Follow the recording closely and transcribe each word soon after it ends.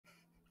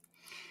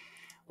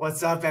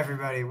What's up,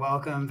 everybody?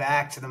 Welcome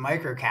back to the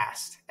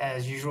Microcast.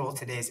 As usual,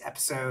 today's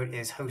episode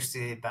is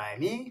hosted by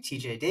me,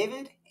 TJ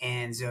David,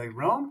 and Zoe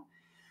Rome.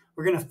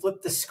 We're going to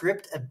flip the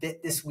script a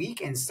bit this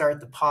week and start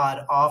the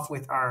pod off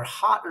with our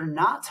hot or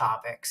not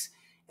topics.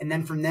 And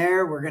then from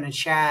there, we're going to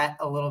chat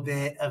a little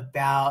bit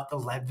about the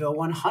Leadville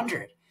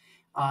 100.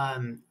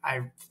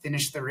 I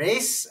finished the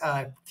race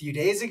a few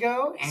days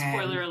ago. And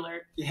spoiler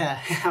alert. Yeah,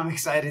 I'm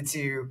excited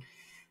to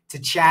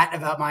chat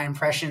about my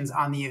impressions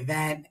on the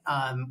event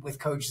with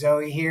Coach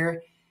Zoe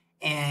here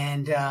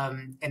and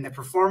the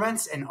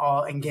performance and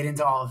get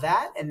into all of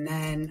that. And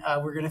then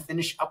we're going to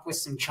finish up with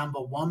some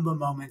Chumbawamba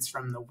moments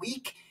from the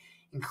week,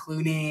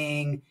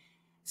 including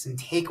some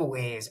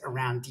takeaways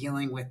around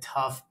dealing with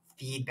tough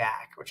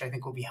feedback, which I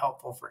think will be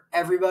helpful for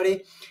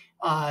everybody.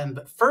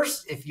 But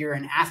first, if you're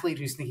an athlete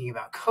who's thinking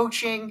about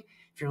coaching,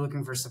 if you're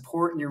looking for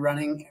support in your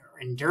running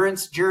or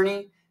endurance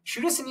journey,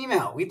 shoot us an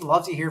email. We'd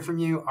love to hear from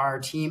you. Our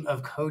team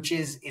of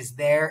coaches is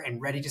there and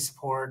ready to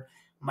support.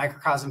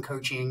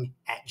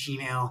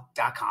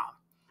 microcosmcoaching@gmail.com.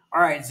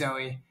 All right,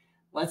 Zoe,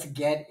 let's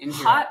get into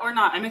Hot or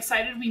not, I'm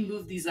excited we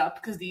moved these up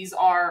because these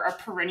are a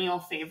perennial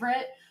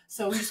favorite.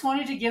 So we just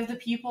wanted to give the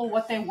people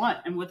what they want,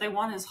 and what they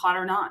want is hot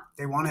or not.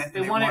 They want it.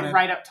 They want it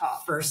right up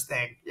top. First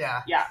thing,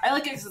 yeah. Yeah, I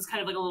like it because it's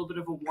kind of like a little bit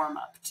of a warm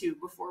up too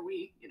before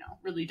we,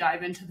 really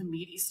dive into the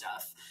meaty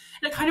stuff.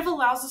 And it kind of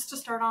allows us to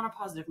start on a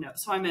positive note.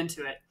 So I'm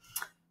into it.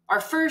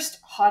 Our first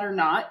hot or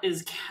not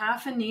is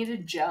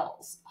caffeinated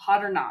gels.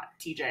 Hot or not,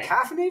 TJ?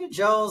 Caffeinated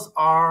gels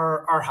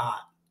are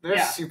hot.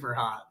 They're super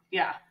hot.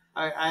 Yeah.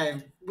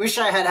 I wish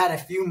I had a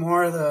few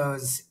more of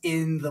those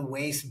in the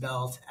waist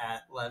belt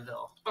at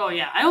Leadville. Oh,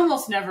 yeah. I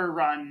almost never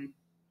run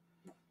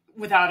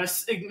without an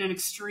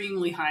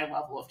extremely high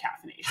level of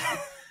caffeination.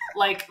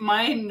 Like,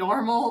 my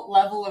normal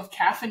level of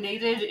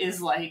caffeinated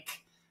is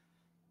like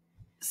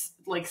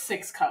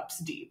 6 cups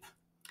deep.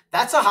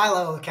 That's a high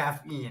level of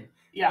caffeine.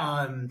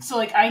 Yeah. So,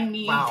 I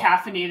need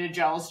caffeinated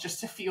gels just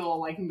to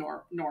feel,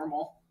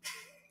 normal.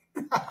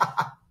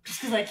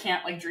 Just because I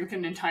can't, drink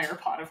an entire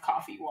pot of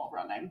coffee while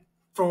running.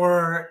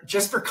 For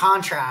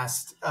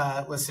contrast,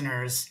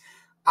 listeners,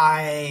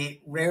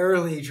 I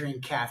rarely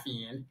drink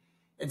caffeine.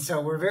 And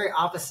so we're very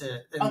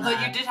opposite. Although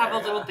you did have a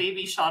little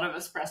baby shot of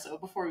espresso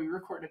before we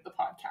recorded the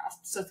podcast,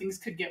 so things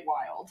could get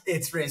wild.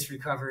 It's race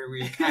recovery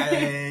week.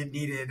 I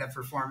needed a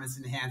performance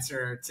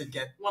enhancer to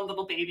get one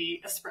little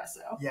baby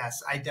espresso.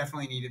 Yes, I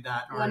definitely needed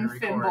that in order to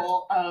record. 1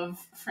 thimble of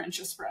French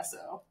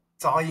espresso.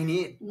 It's all you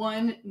need.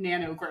 1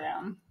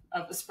 nanogram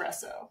of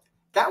espresso.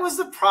 That was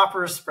the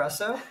proper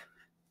espresso.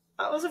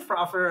 That was a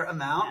proper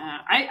amount.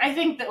 I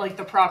think that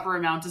the proper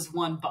amount is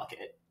 1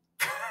 bucket.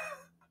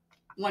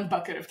 1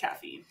 bucket of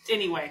caffeine.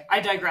 Anyway,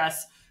 I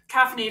digress.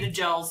 Caffeinated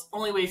gels,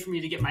 only way for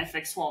me to get my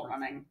fix while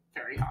running.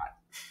 Very hot.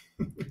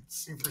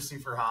 Super,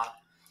 super hot.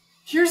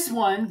 Here's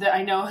one that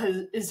I know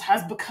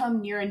has become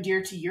near and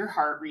dear to your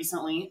heart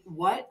recently.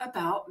 What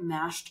about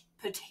mashed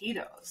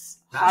potatoes?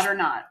 Hot or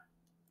not?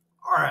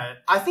 All right.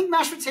 I think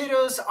mashed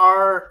potatoes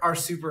are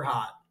super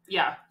hot.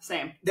 Yeah,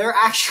 same. They're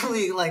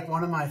actually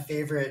one of my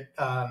favorite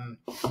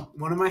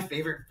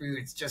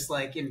foods, just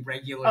in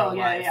regular life. Oh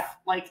yeah.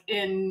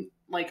 In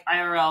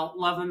IRL,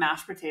 love a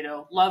mashed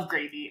potato, love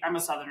gravy. I'm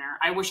a Southerner.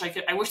 I wish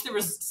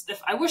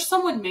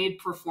someone made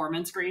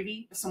performance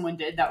gravy. If someone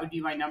did, that would be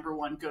my number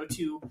one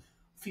go-to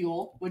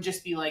fuel, would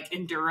just be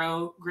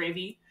enduro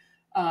gravy.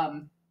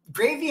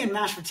 Gravy and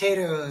mashed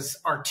potatoes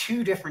are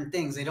 2 different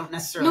things. They don't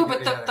necessarily No,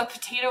 but the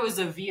potato is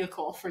a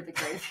vehicle for the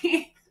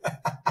gravy.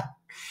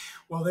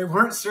 Well, they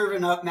weren't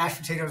serving up mashed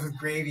potatoes with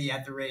gravy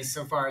at the race,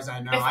 so far as I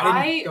know. If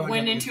I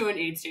went into an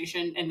aid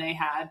station and they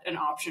had an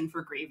option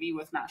for gravy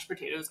with mashed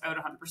potatoes, I would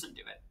 100%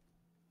 do it.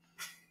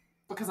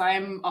 Because I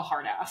am a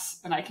hard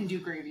ass, and I can do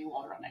gravy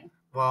while running.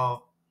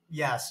 Well,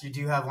 yes, you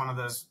do have one of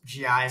those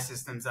GI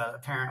systems that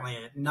apparently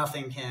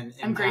nothing can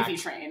impact. I'm gravy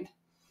trained.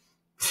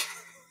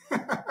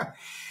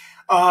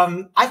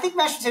 I think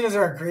mashed potatoes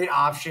are a great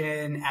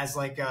option as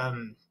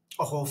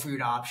a whole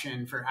food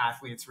option for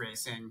athletes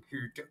racing who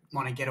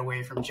want to get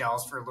away from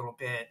gels for a little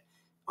bit.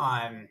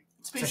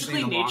 It's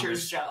basically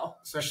nature's gel.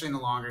 Especially in the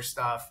longer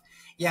stuff.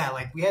 Yeah,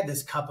 we had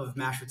this cup of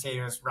mashed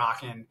potatoes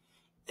rocking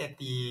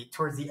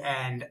towards the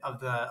end of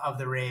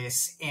the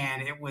race,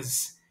 and it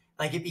was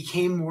it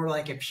became more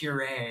like a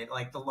puree.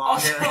 The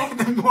longer,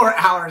 the more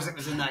hours it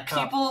was in that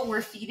cup. People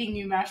were feeding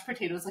you mashed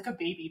potatoes like a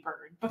baby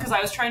bird, because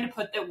I was trying to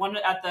put one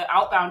at the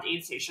outbound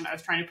aid station. I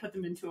was trying to put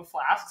them into a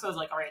flask. So I was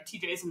like, all right,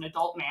 TJ's an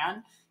adult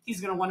man. He's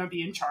going to want to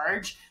be in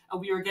charge. And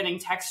we were getting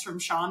texts from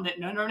Sean that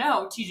no,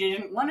 TJ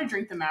didn't want to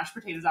drink the mashed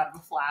potatoes out of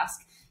a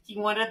flask. He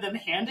wanted them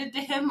handed to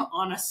him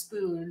on a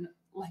spoon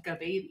like a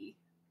baby.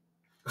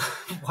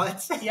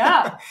 What?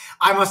 Yeah.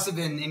 I must have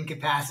been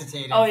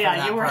incapacitated. Oh,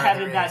 yeah, you were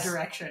headed that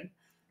direction.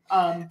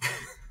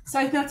 So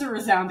I think that's a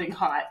resounding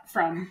hot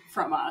from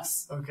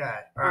us. Okay.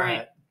 All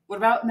right. What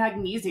about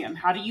magnesium?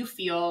 How do you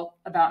feel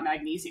about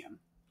magnesium?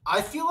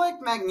 I feel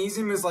like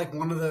magnesium is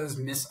one of those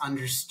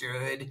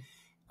misunderstood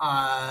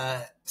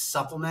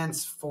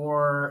supplements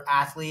for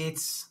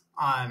athletes.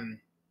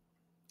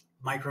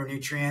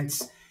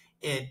 Micronutrients.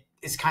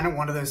 is kind of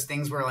one of those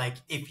things where like,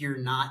 if you're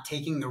not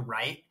taking the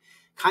right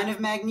kind of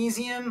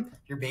magnesium,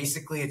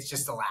 it's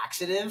just a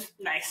laxative.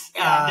 Nice.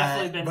 Yeah,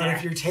 definitely been but there.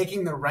 If you're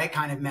taking the right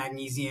kind of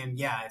magnesium,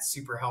 yeah, it's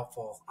super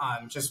helpful.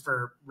 Just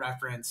for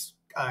reference,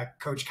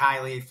 Coach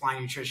Kylie, Fly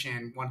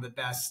Nutrition, one of the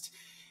best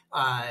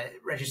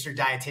registered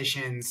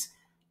dietitians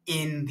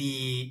in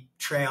the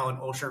trail and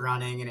ultra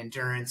running and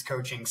endurance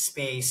coaching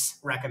space,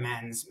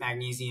 recommends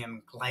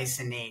magnesium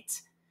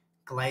glycinate.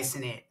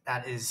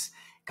 That is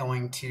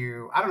going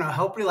to, I don't know,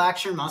 help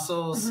relax your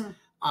muscles.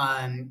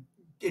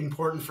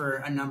 Important for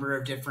a number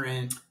of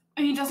different.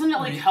 I mean, doesn't it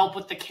like help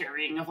with the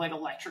carrying of like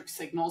electric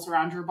signals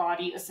around your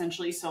body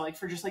essentially? So like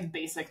for just like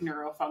basic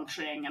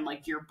neurofunctioning and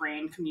like your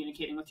brain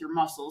communicating with your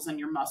muscles and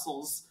your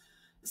muscles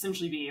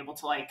essentially be able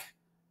to like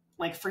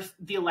for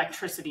the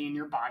electricity in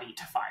your body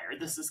to fire.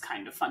 This is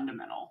kind of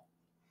fundamental.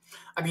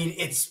 I mean,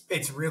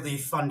 it's really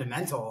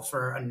fundamental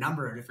for a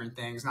number of different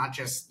things, not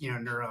just,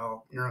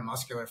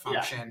 neuromuscular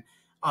function.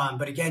 Yeah.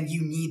 But again,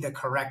 you need the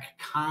correct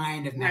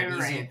kind of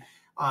magnesium.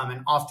 Right.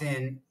 And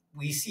often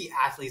we see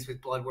athletes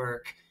with blood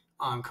work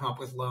come up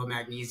with low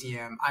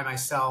magnesium. I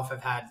myself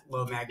have had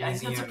low magnesium. Yeah, I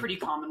think that's a pretty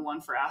common one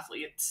for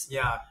athletes.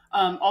 Yeah.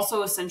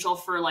 Also essential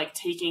for like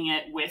taking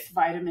it with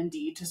vitamin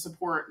D to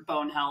support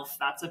bone health.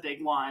 That's a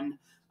big one.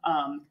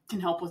 Can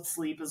help with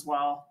sleep as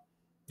well.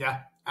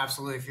 Yeah,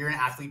 absolutely. If you're an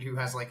athlete who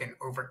has like an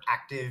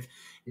overactive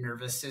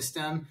nervous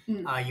system,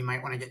 you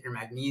might want to get your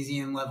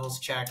magnesium levels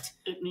checked.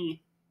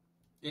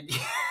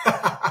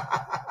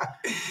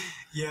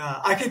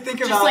 Yeah, I could think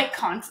about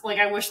like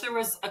I wish there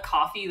was a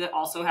coffee that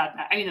also had.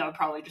 I mean, that would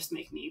probably just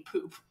make me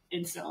poop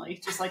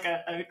instantly. Just like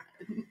a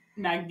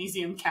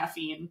magnesium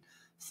caffeine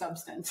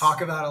substance.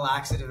 Talk about a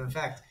laxative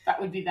effect.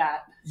 That would be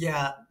that.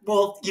 Yeah.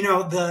 Well,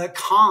 the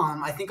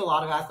Calm. I think a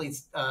lot of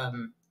athletes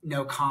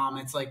know Calm.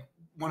 It's like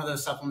one of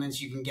those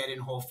supplements you can get in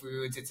Whole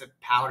Foods. It's a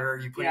powder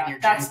you put in your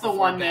drink. That's the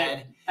one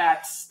bed.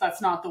 that's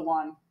not the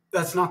one.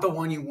 That's not the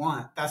one you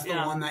want. That's the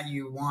one that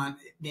you want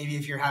maybe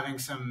if you're having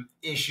some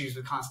issues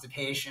with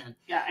constipation.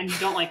 Yeah, and you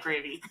don't like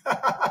gravy.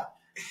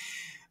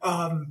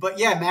 But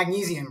yeah,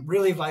 magnesium,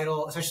 really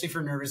vital, especially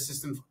for nervous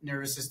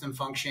system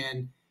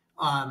function.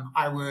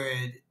 I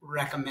would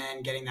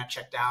recommend getting that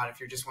checked out if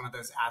you're just one of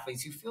those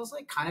athletes who feels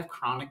like kind of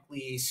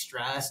chronically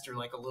stressed or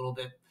like a little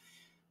bit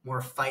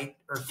more fight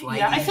or flight.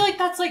 Yeah, I feel like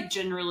that's like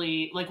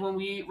generally like when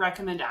we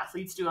recommend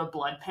athletes do a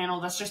blood panel,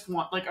 that's just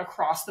one like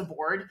across the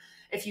board.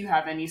 If you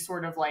have any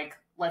sort of like,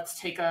 let's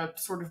take a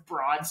sort of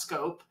broad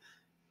scope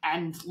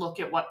and look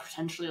at what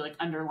potentially like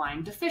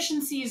underlying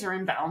deficiencies or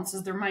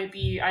imbalances there might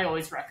be. I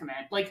always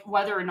recommend like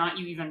whether or not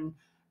you even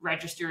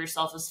register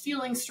yourself as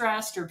feeling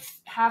stressed or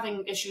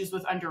having issues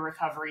with under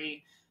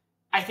recovery.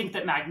 I think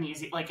that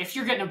magnesium, like if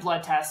you're getting a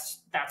blood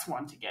test, that's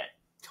one to get.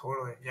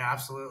 Totally. Yeah,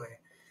 absolutely.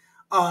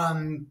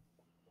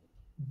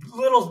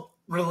 Little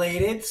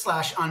related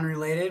 /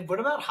 unrelated. What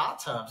about hot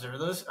tubs?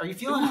 Are you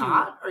feeling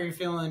hot? Or are you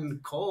feeling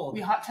cold?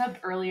 We hot tubbed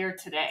earlier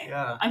today.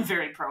 Yeah. I'm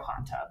very pro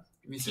hot tub.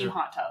 Me too. Team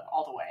hot tub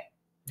all the way.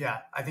 Yeah,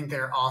 I think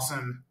they're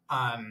awesome.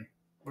 I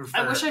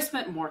wish I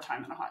spent more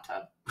time in a hot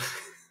tub.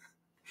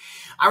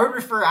 I would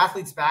refer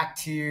athletes back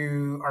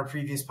to our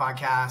previous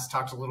podcast,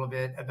 talked a little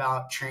bit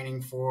about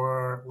training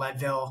for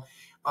Leadville.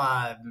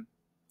 I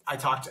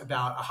talked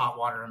about a hot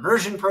water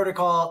immersion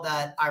protocol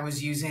that I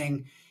was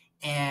using.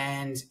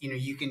 And,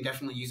 you can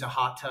definitely use a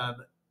hot tub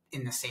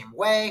in the same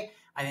way.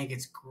 I think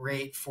it's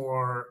great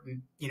for,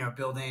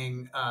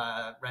 building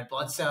red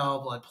blood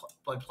cell,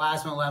 blood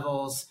plasma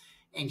levels,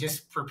 and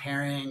just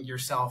preparing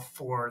yourself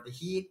for the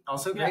heat.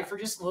 Also great for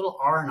just a little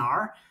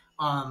R&R.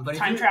 But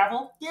time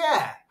travel?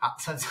 Yeah.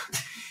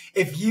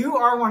 If you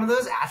are one of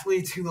those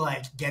athletes who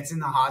like gets in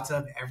the hot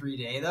tub every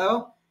day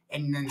though,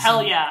 and then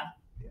hell yeah.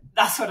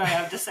 That's what I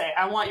have to say.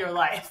 I want your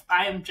life.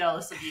 I am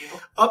jealous of you.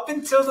 Up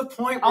until the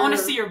point where... I want to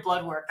see your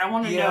blood work. I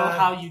want to know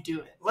how you do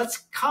it.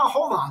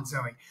 Hold on,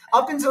 Zoe.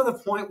 Up until the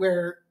point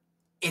where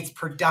it's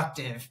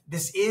productive,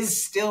 this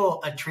is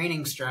still a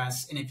training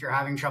stress. And if you're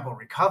having trouble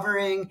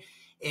recovering,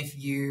 if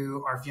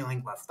you are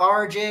feeling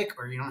lethargic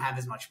or you don't have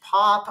as much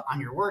pop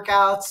on your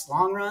workouts,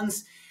 long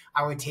runs,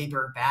 I would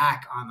taper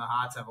back on the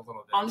hot tub a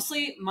little bit.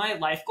 Honestly, my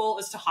life goal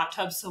is to hot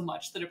tub so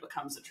much that it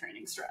becomes a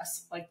training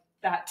stress. Like,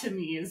 that to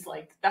me is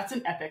like, that's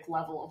an epic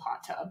level of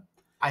hot tub.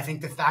 I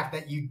think the fact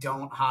that you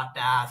don't hot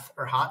bath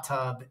or hot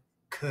tub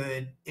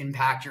could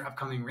impact your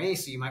upcoming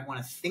race. So you might want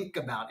to think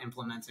about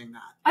implementing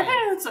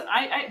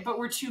that. But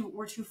we're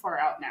too far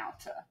out now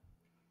to,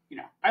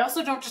 I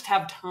also don't just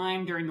have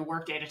time during the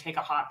workday to take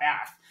a hot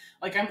bath.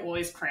 Like I'm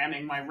always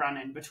cramming my run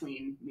in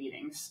between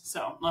meetings.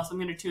 So unless I'm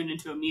going to tune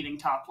into a meeting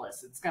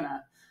topless, it's going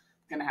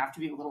to have to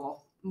be a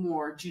little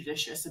more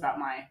judicious about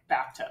my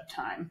bathtub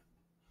time.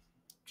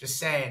 Just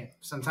saying,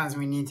 sometimes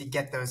we need to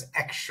get those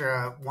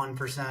extra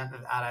 1%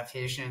 of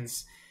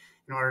adaptations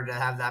in order to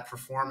have that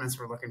performance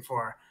we're looking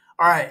for.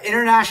 All right,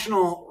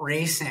 international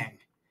racing.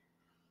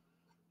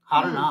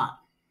 Hot or not?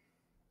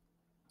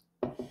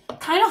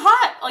 Kind of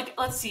hot. Like,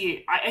 let's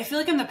see. I feel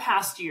like in the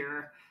past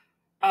year,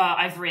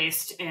 I've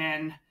raced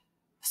in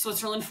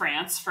Switzerland,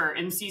 France for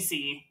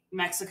MCC,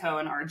 Mexico,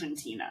 and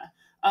Argentina.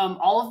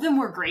 All of them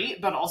were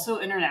great, but also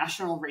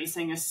international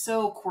racing is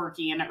so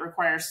quirky and it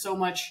requires so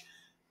much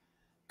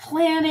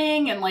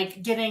planning and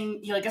like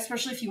getting, like,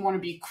 especially if you want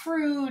to be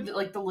crewed,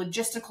 like the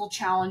logistical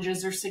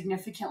challenges are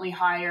significantly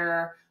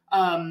higher.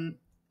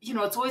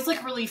 It's always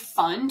like really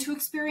fun to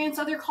experience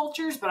other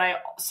cultures, but I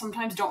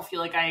sometimes don't feel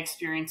like I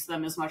experience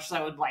them as much as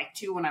I would like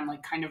to when I'm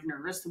like kind of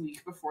nervous the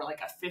week before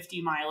like a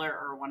 50 miler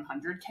or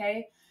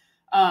 100K.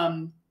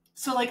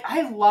 So like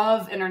I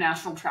love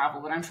international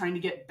travel, but I'm trying to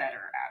get better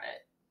at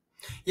it.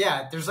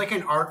 Yeah, there's like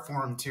an art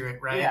form to it,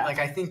 right? Yeah. Like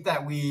I think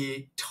that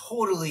we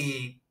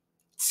totally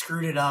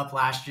screwed it up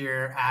last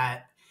year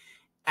at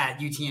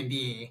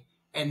UTMB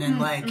and then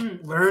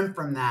learned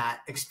from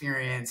that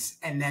experience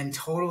and then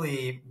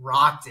totally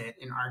rocked it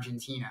in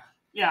Argentina.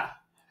 Yeah.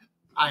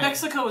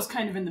 Mexico was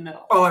kind of in the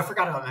middle. Oh, I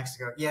forgot about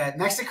Mexico. Yeah,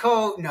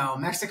 Mexico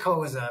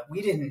was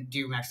we didn't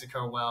do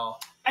Mexico well.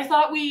 I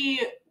thought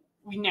we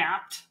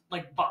napped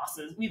like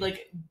bosses. We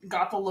like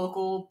got the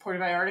local Puerto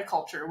Vallarta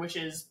culture, which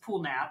is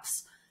pool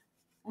naps.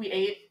 We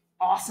ate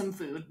awesome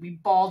food. We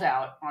balled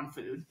out on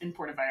food in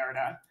Puerto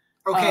Vallarta.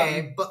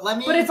 Okay, but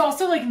it's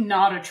also like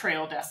not a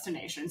trail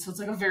destination, so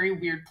it's like a very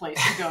weird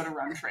place to go to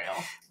run trail.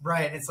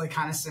 Right, it's like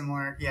kind of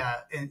similar.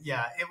 Yeah,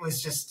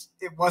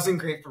 it wasn't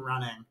great for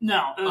running.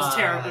 No, it was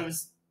terrible. It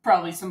was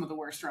probably some of the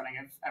worst running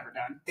I've ever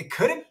done. It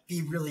couldn't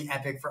be really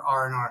epic for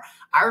R&R.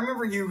 I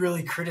remember you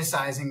really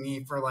criticizing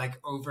me for like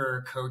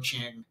over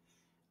coaching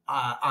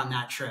on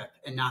that trip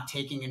and not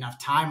taking enough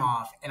time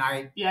off, and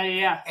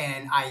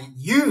I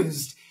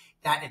used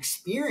that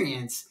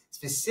experience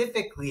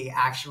specifically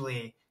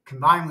actually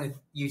combined with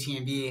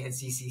UTMB and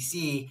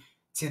CCC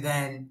to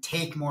then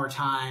take more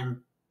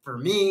time for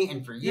me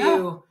and for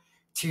you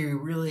to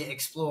really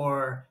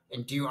explore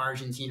and do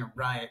Argentina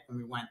right when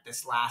we went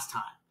this last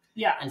time.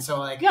 Yeah. And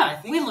so I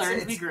think we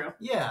learned, we grew.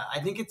 Yeah. I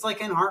think it's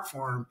like an art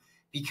form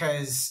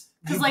because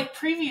like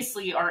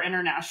previously our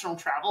international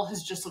travel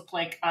has just looked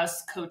like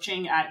us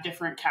coaching at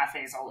different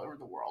cafes all over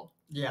the world.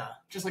 Yeah.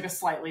 Just like a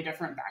slightly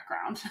different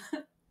background.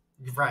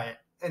 Right.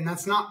 And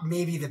that's not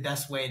maybe the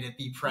best way to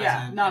be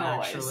present not and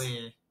always.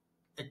 Actually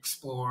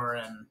explore.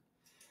 And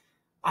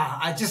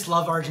I just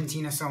love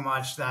Argentina so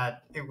much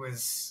that it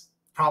was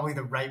probably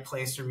the right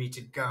place for me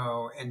to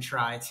go and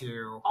try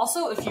to.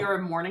 Also, if you're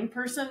a morning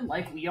person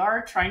like we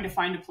are, trying to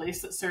find a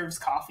place that serves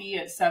coffee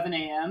at 7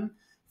 a.m.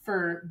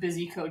 for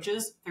busy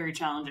coaches, very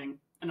challenging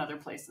in other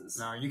places.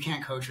 No, you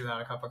can't coach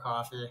without a cup of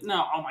coffee.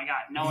 No, oh my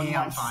God. No one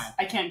wants. Fine.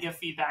 I can't give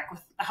feedback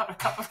without a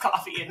cup of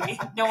coffee in me.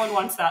 No one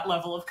wants that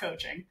level of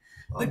coaching.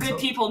 The good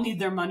people need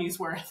their money's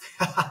worth.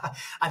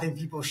 I think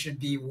people should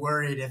be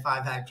worried if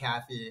I've had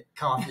caffeine.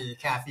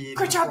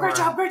 Great job.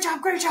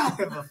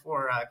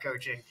 Before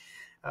coaching.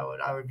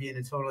 I would be in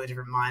a totally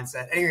different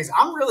mindset. Anyways,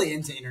 I'm really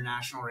into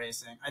international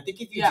racing. I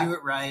think if you do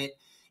it right,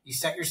 you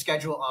set your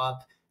schedule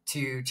up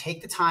to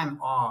take the time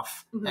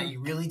off that you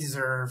really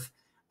deserve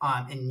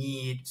and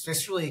need,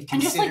 especially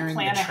considering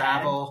the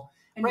travel.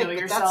 And know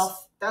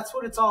yourself. That's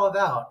what it's all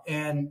about.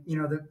 And,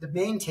 the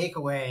main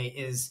takeaway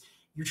is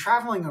you're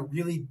traveling a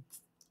really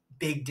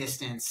big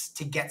distance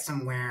to get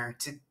somewhere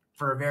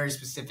for a very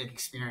specific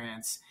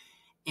experience.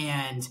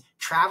 And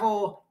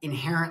travel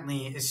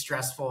inherently is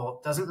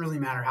stressful. Doesn't really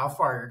matter how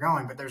far you're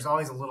going, but there's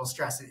always a little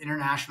stress. And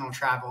international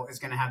travel is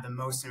going to have the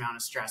most amount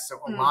of stress.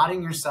 So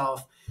allotting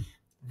yourself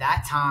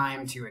that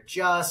time to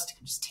adjust,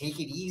 just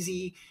take it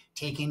easy,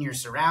 take in your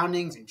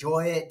surroundings,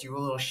 enjoy it, do a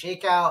little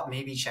shakeout,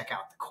 maybe check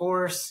out the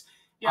course,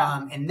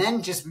 and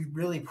then just be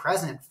really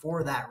present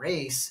for that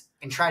race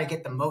and try to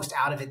get the most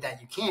out of it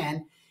that you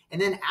can. And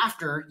then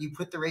after you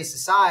put the race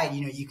aside,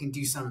 you can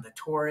do some of the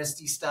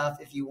touristy stuff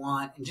if you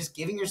want, and just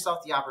giving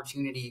yourself the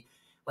opportunity.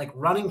 Like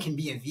running can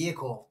be a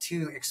vehicle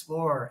to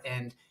explore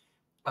and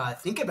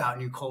think about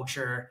new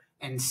culture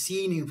and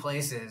see new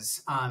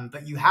places.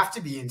 But you have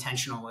to be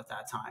intentional with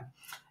that time.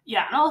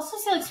 Yeah. And I'll also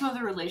say like some of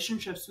the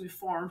relationships we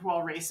formed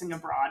while racing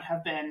abroad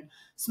have been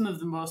some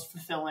of the most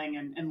fulfilling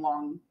and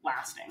long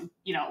lasting,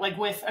 like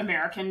with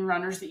American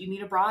runners that you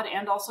meet abroad.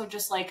 And also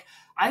just like,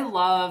 I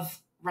love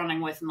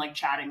running with and like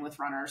chatting with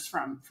runners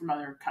from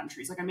other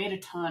countries. Like I made a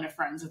ton of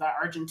friends with that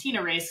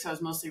Argentina race. So I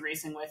was mostly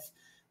racing with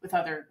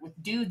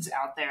dudes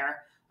out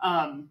there.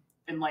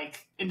 And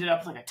like ended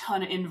up with like a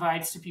ton of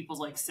invites to people's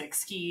like 6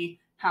 ski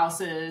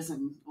houses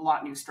and a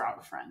lot new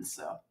Strava friends.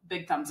 So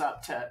big thumbs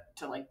up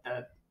to like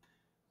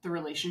the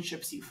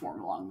relationships you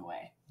form along the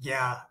way.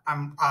 Yeah.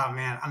 I'm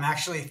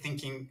actually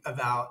thinking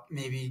about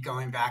maybe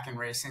going back and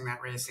racing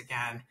that race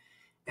again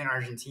in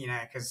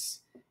Argentina. 'Cause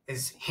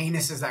as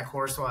heinous as that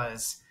course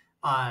was,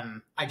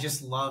 I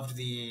just loved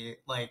the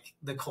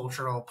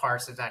cultural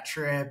parts of that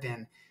trip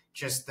and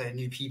just the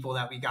new people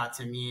that we got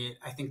to meet.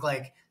 I think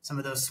like some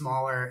of those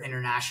smaller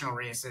international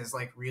races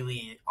like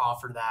really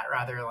offer that,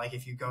 rather like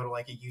if you go to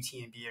like a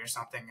UTMB or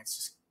something, it's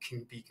just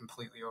can be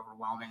completely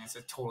overwhelming. It's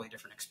a totally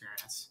different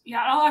experience.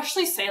 Yeah, I'll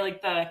actually say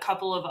like the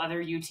couple of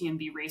other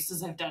UTMB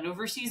races I've done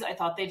overseas, I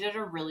thought they did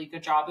a really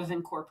good job of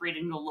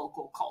incorporating the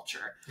local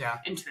culture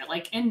into it.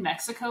 Like in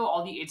Mexico,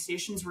 all the aid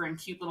stations were in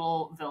cute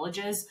little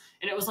villages,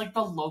 and it was like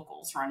the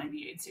locals running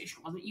the aid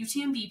station. It wasn't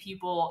UTMB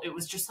people. It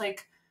was just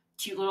like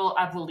cute little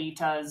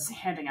abuelitas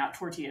handing out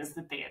tortillas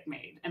that they had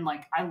made. And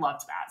like, I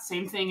loved that.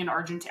 Same thing in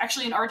Argentina.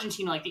 Actually, in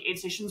Argentina, like the aid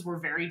stations were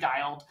very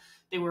dialed.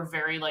 They were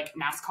very like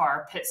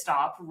NASCAR pit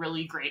stop,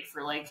 really great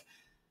for like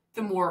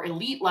the more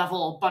elite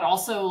level, but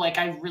also like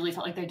I really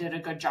felt like they did a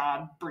good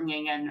job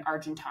bringing in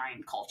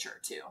Argentine culture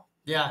too.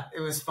 Yeah, it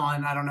was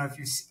fun. I don't know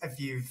if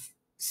you've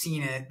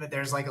seen it, but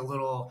there's like a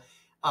little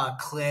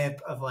clip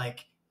of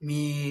like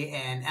me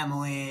and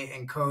Emily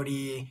and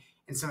Cody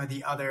and some of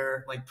the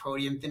other like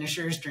podium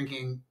finishers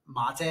drinking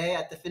mate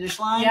at the finish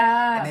line.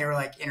 Yeah. And they were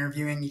like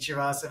interviewing each of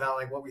us about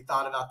like what we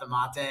thought about the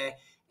mate.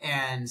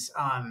 And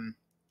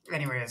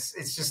anyways,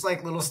 it's just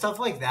like little stuff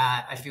like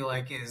that I feel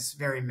like is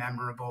very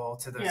memorable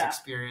to those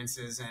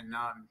experiences. And,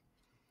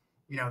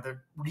 you know, the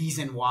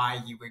reason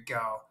why you would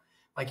go,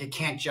 like, it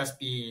can't just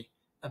be,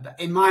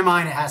 in my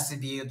mind, it has to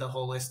be the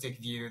holistic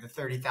view, the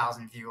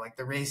 30,000 view. Like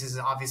the race is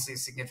obviously a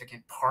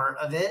significant part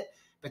of it,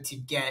 but to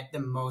get the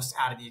most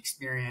out of the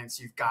experience,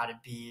 you've got to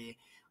be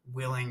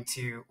willing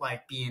to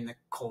like be in the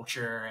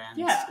culture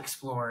and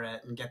explore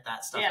it and get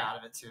that stuff out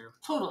of it too.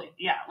 Totally.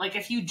 Yeah. Like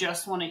if you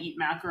just want to eat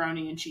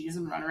macaroni and cheese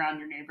and run around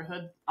your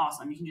neighborhood,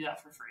 awesome. You can do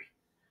that for free.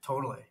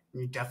 Totally.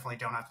 You definitely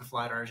don't have to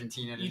fly to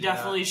Argentina to do that. You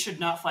definitely should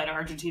not fly to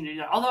Argentina to do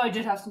that. Although I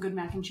did have some good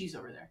mac and cheese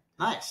over there.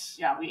 Nice.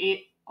 Yeah. We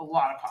ate a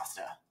lot of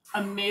pasta.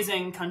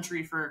 Amazing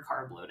country for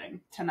carb loading.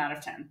 10 out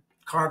of 10.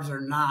 Carbs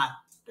are not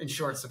in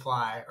short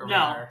supply.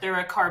 No, they're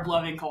a carb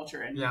loving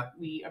culture, and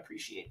we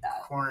appreciate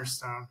that.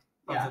 Cornerstone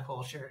of the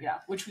culture. Yeah,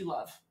 which we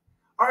love.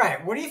 All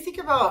right. What do you think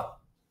about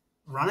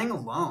running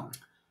alone?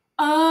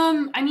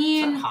 I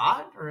mean, is that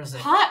hot or is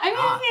it hot? I mean,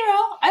 not? you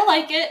know, I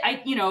like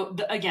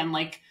it. Again,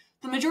 like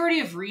the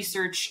majority of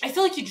research, I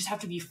feel like you just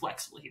have to be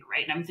flexible here,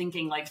 right? And I'm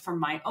thinking like from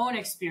my own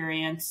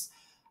experience,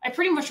 I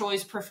pretty much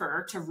always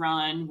prefer to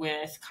run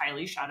with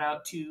Kylie. Shout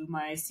out to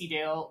my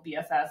Seedale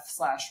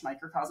BFF /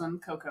 Microcosm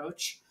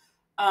co-coach.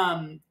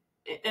 And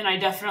I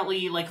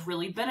definitely like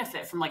really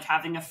benefit from like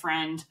having a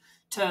friend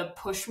to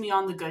push me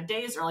on the good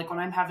days, or like when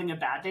I'm having a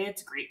bad day,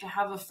 it's great to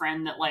have a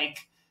friend that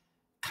like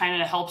kind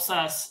of helps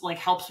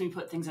me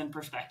put things in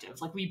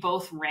perspective. Like we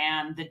both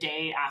ran the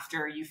day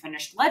after you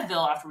finished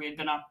Leadville, after we had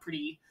been up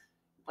pretty,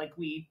 like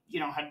we, you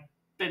know, had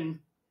been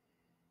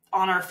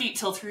on our feet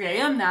till 3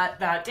 a.m.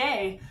 that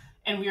day.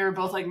 And we were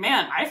both like,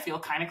 man, I feel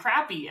kind of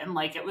crappy. And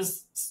like, it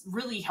was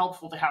really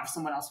helpful to have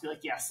someone else be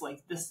like, yes,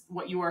 like this,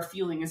 what you are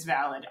feeling is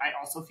valid. I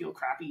also feel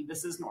crappy.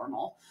 This is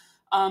normal.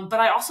 But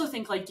I also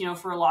think like, you know,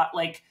 for a lot,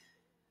 like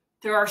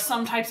there are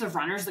some types of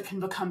runners that can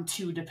become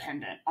too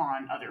dependent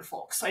on other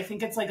folks. So I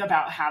think it's like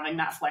about having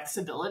that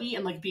flexibility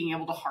and like being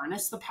able to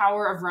harness the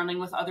power of running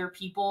with other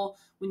people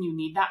when you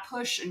need that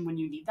push and when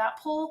you need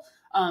that pull.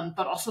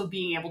 But also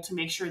being able to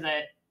make sure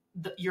that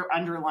your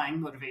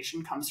underlying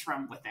motivation comes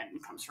from within,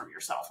 comes from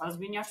yourself. I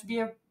mean, you have to be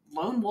a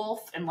lone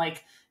wolf and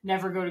like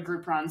never go to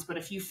group runs. But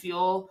if you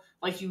feel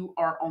like you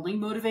are only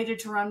motivated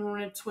to run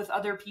when it's with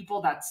other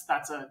people, that's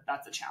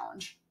a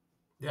challenge.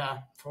 Yeah,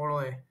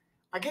 totally.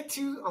 I get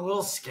a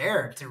little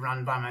scared to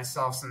run by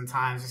myself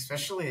sometimes,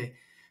 especially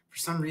for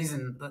some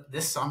reason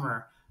this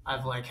summer.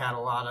 I've like had a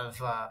lot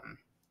of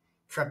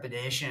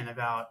trepidation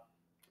about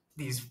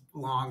these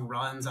long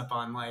runs up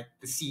on like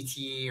the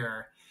CT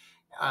or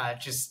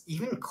just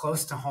even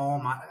close to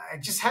home. I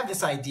just have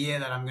this idea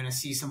that I'm going to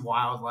see some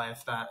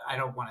wildlife that I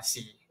don't want to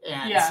see.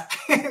 And,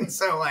 and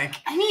so like,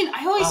 I mean,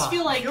 I always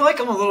feel like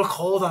I'm a little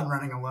cold on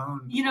running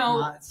alone. You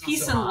know,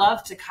 peace and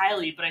love to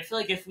Kylie, but I feel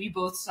like if we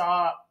both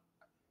saw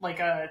like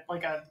a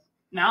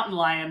mountain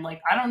lion,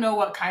 like I don't know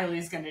what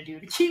Kylie's going to do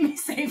to keep me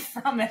safe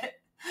from it.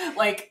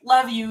 Like,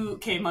 love you,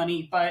 K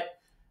Money, but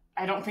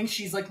I don't think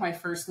she's like my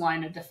first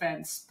line of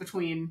defense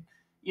between,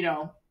 you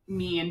know,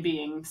 me and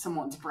being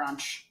someone's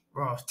brunch.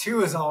 Well,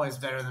 2 is always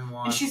better than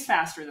 1. And she's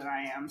faster than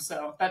I am,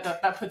 so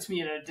that puts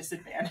me at a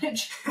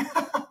disadvantage.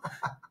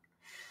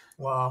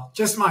 Well,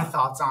 just my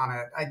thoughts on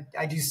it.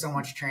 I do so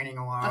much training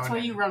alone. That's why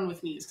you run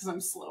with me, is because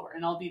I'm slower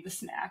and I'll be the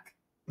snack.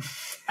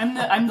 I'm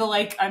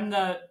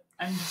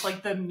just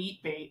like the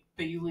meat bait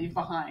that you leave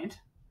behind.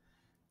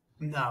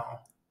 No,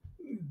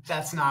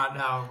 that's not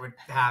how it would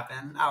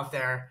happen out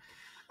there.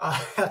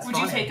 Would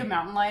you take a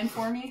mountain lion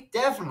for me?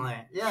 Definitely.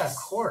 Yeah, of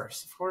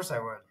course. Of course I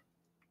would.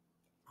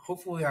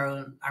 Hopefully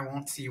I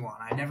won't see one.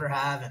 I never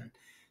have, and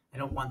I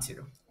don't want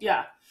to.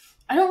 Yeah.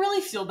 I don't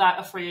really feel that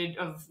afraid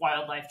of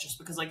wildlife just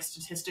because, like,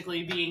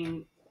 statistically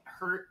being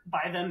hurt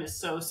by them is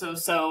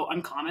so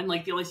uncommon.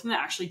 Like, the only thing that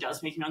actually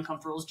does make me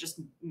uncomfortable is just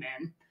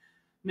men.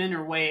 Men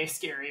are way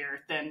scarier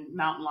than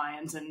mountain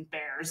lions and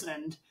bears,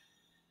 and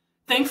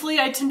thankfully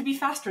I tend to be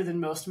faster than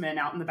most men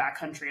out in the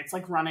backcountry. It's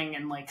like running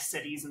in like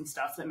cities and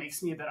stuff that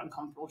makes me a bit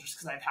uncomfortable just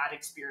because I've had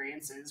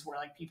experiences where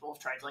like people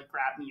have tried to like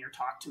grab me or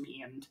talk to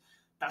me, and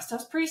that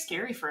stuff's pretty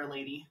scary for a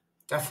lady.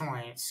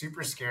 Definitely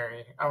super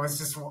scary. I was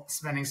just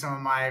spending some of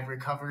my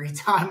recovery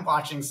time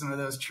watching some of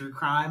those true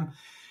crime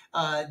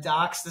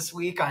docs this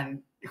week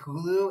on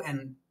Hulu,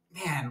 and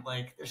man,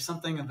 like there's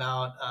something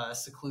about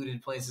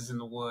secluded places in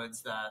the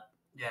woods that,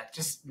 yeah,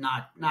 just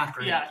not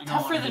great. Yeah,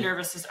 tough for the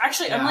nervous system.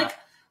 Actually, yeah. I'm like,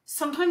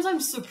 sometimes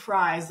I'm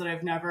surprised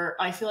that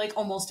I feel like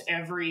almost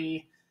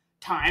every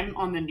time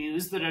on the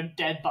news that a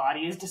dead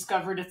body is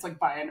discovered, it's like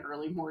by an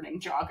early morning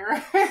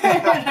jogger.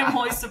 And I'm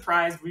always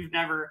surprised we've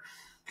never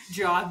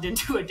jogged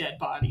into a dead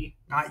body.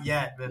 Not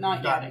yet, but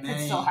not yet. It could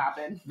still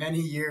happen.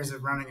 Many years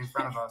of running in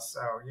front of us,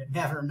 so you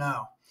never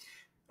know.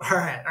 All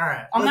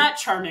right. On that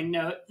charming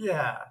note.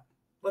 Yeah.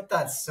 Let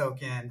that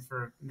soak in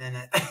for a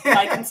minute.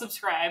 Like and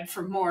subscribe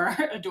for more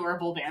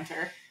adorable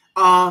banter.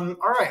 All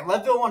right,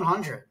 Leadville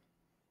 100.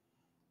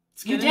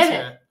 You did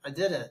it. I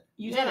did it.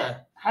 You did it.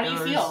 How do you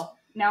feel?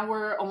 Now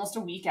we're almost a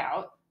week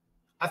out.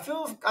 I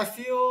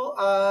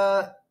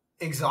feel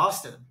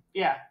exhausted.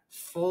 Yeah.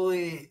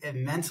 Fully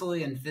and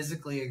mentally and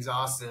physically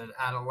exhausted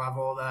at a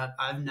level that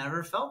I've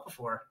never felt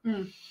before.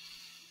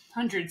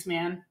 Hundreds,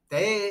 man.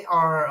 They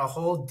are a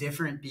whole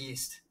different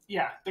beast.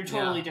 Yeah, they're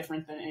totally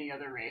different than any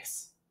other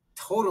race.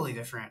 Totally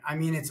different. I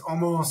mean, it's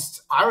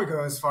almost, I would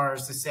go as far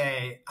as to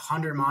say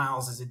 100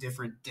 miles is a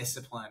different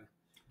discipline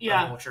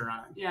of ultra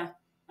running. Yeah,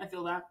 I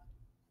feel that.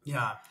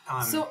 Yeah.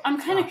 So I'm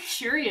kind of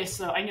curious,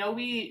 though. I know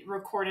we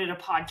recorded a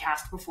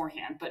podcast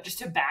beforehand, but just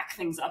to back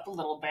things up a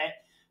little bit,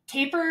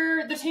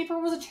 the taper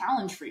was a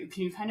challenge for you.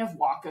 Can you kind of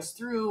walk us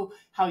through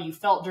how you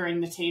felt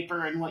during the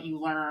taper and what you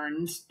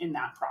learned in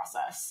that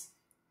process?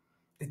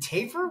 The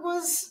taper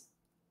was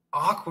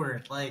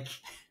awkward. Like,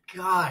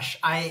 gosh,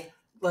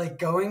 like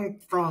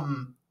going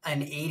from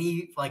an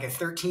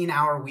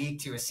 13-hour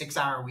week to a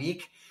 6-hour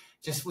week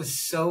just was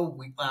so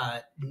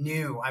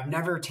new. I've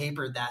never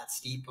tapered that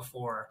steep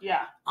before.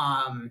 Yeah.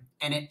 And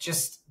it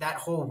just, that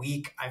whole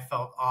week I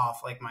felt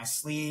off. Like my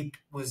sleep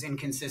was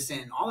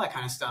inconsistent and all that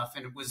kind of stuff.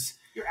 And it was,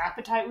 your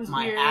appetite was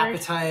weird. My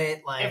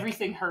appetite, like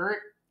everything hurt.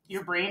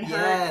 Your brain hurt.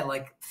 Yeah,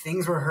 like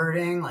things were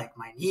hurting. Like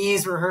my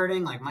knees were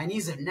hurting. Like my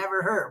knees have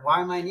never hurt.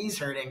 Why are my knees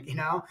hurting? You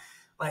know,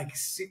 like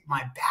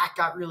my back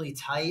got really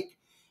tight.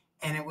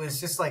 And it was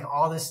just like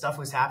all this stuff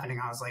was happening.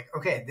 I was like,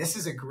 okay, this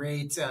is a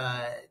great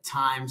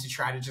time to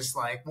try to just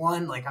like,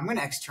 I'm going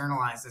to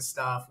externalize this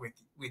stuff with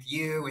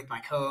you, with my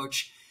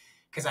coach,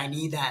 because I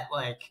need that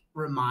like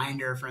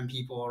reminder from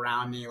people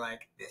around me,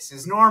 like this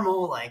is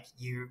normal, like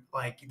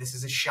this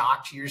is a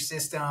shock to your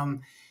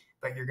system,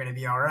 but you're going to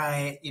be all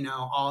right. You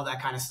know, all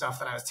that kind of stuff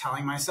that I was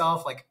telling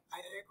myself, like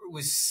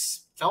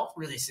felt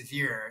really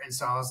severe. And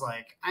so I was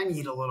like, I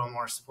need a little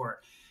more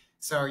support.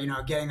 So, you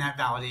know, getting that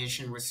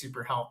validation was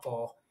super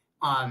helpful.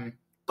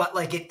 But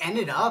like it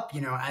ended up,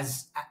 you know,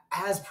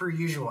 as per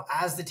usual,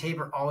 as the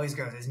taper always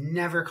goes, is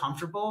never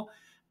comfortable.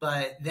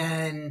 But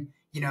then,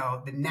 you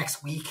know, the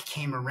next week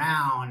came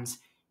around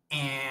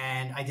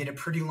and I did a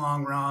pretty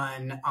long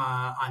run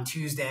on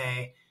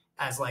Tuesday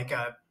as like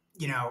a,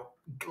 you know,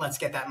 let's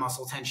get that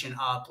muscle tension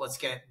up. Let's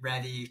get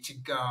ready to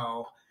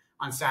go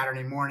on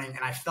Saturday morning.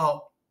 And I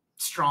felt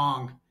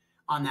strong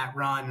on that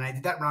run. And I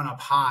did that run up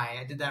high.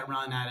 I did that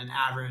run at an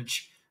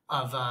average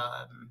of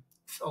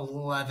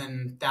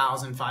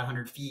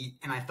 11,500 feet,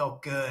 and I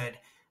felt good.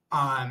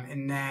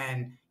 And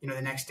then, you know,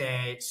 the next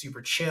day,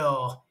 super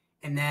chill.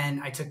 And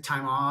then I took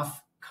time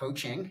off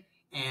coaching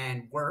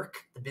and work,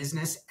 the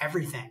business,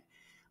 everything.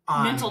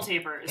 Mental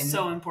taper is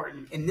so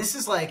important. And this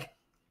is like,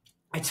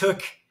 I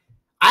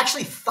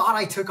actually thought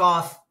I took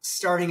off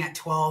starting at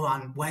 12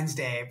 on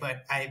Wednesday,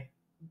 but I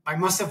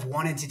must have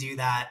wanted to do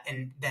that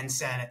and then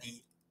said at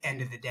the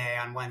end of the day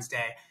on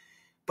Wednesday,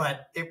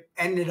 but it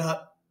ended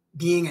up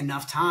being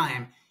enough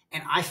time.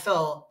 And I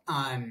felt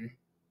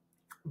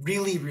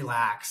really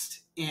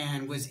relaxed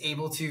and was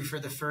able to, for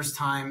the first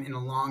time in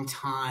a long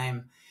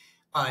time,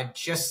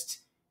 just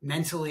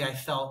mentally, I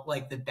felt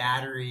like the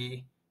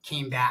battery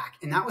came back.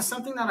 And that was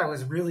something that I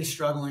was really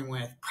struggling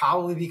with,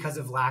 probably because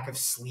of lack of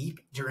sleep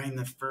during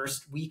the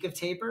first week of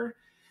taper,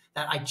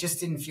 that I just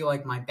didn't feel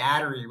like my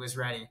battery was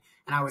ready.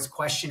 And I was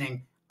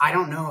questioning, I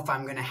don't know if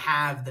I'm going to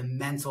have the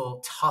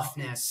mental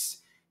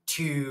toughness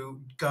to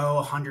go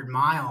 100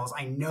 miles.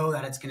 I know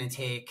that it's going to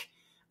take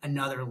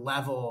another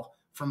level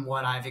from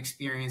what I've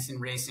experienced in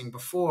racing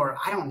before.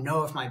 I don't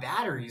know if my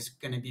battery is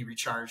going to be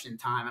recharged in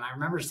time. And I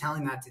remember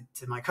telling that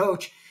to my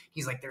coach.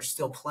 He's like, there's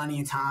still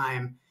plenty of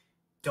time.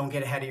 Don't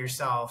get ahead of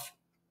yourself.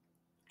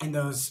 In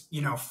those,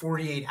 you know,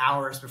 48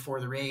 hours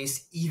before the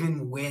race,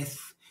 even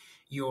with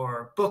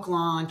your book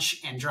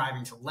launch and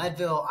driving to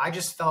Leadville, I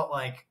just felt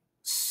like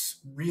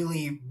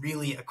really,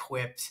 really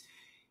equipped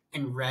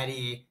and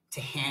ready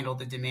to handle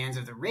the demands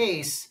of the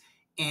race.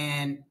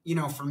 And, you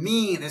know, for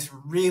me, this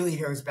really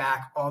goes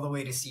back all the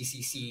way to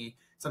CCC,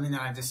 something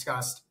that I've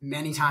discussed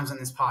many times on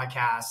this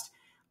podcast.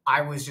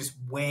 I was just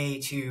way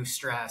too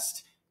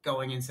stressed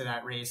going into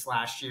that race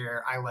last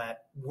year. I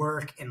let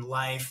work and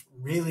life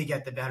really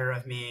get the better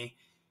of me.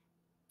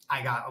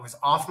 I was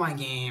off my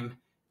game.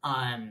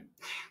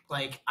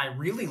 Like I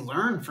really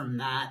learned from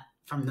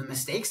the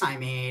mistakes I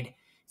made.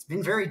 It's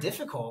been very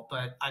difficult,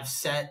 but I've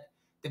set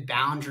the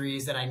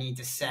boundaries that I need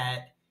to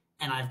set,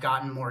 and I've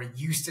gotten more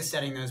used to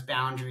setting those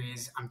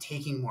boundaries. I'm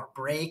taking more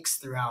breaks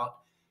throughout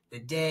the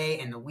day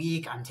and the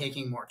week. I'm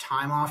taking more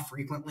time off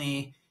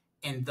frequently.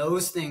 And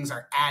those things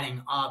are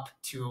adding up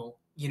to,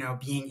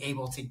 being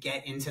able to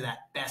get into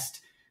that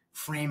best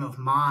frame of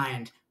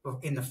mind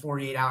in the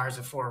 48 hours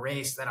before a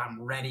race that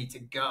I'm ready to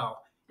go.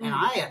 And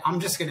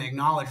I'm just going to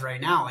acknowledge right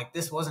now, like,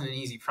 this wasn't an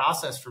easy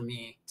process for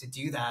me to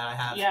do that. I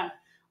have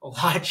a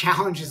lot of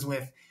challenges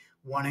with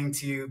wanting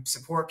to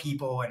support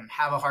people and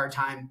have a hard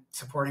time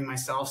supporting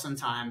myself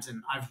sometimes.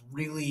 And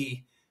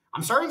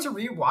I'm starting to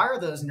rewire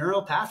those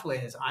neural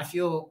pathways. I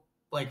feel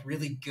like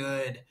really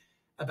good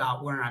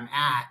about where I'm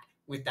at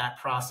with that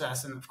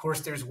process. And of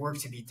course there's work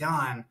to be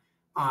done.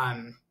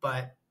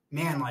 But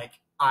man, like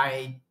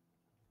my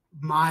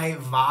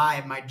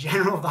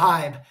general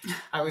vibe,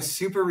 I was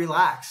super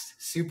relaxed,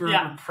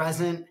 super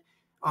present.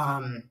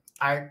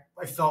 I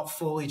felt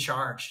fully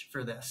charged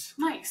for this.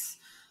 Nice.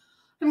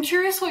 I'm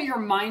curious what your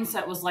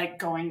mindset was like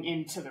going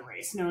into the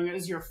race, knowing it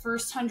was your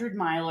first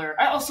 100-miler.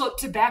 Also,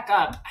 to back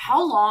up,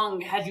 how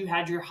long had you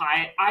had your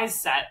eyes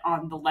set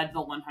on the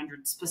Leadville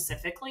 100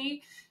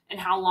 specifically? And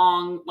how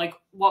long, like,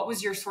 what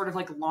was your sort of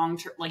like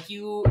long-term, like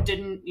you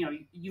didn't,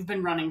 you've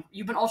been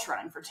ultra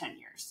running for 10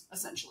 years,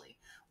 essentially.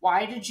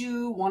 Why did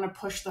you want to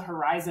push the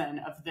horizon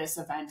of this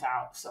event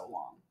out so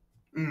long?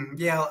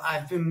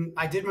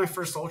 I did my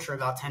first ultra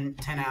about 10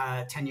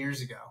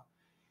 years ago.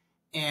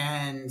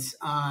 And,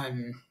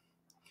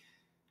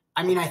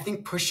 I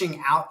think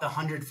pushing out the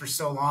 100 for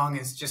so long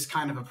is just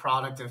kind of a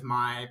product of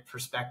my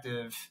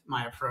perspective,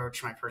 my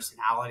approach, my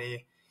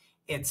personality.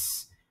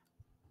 It's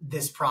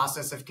this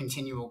process of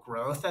continual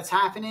growth that's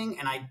happening.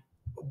 And I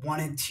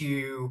wanted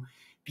to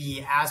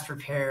be as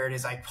prepared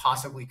as I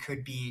possibly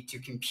could be to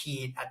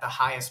compete at the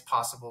highest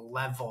possible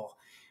level.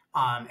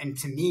 And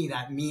to me,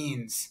 that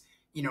means,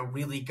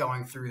 really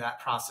going through that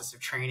process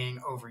of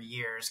training over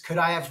years. Could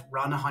I have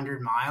run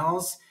 100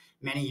 miles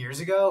many years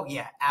ago?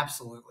 Yeah,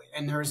 absolutely.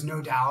 And there was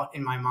no doubt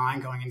in my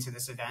mind going into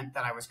this event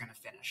that I was going to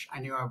finish. I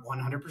knew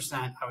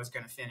 100% I was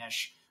going to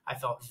finish. I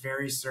felt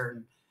very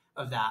certain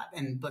of that.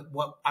 But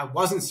what I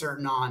wasn't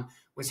certain on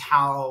was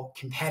how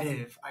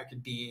competitive I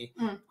could be,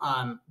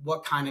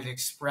 what kind of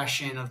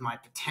expression of my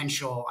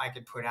potential I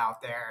could put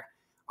out there.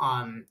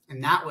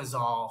 And that was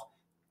all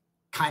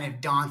kind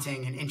of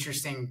daunting and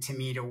interesting to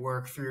me to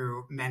work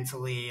through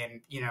mentally,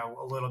 and,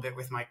 a little bit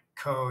with my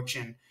coach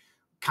and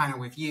kind of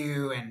with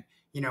you, and,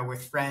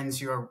 with friends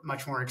who are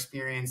much more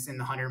experienced in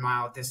the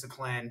 100-mile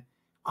discipline.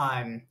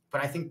 But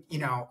I think,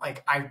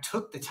 I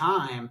took the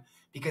time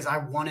because I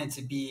wanted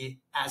to be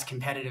as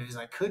competitive as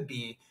I could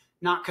be,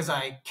 not because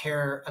I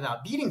care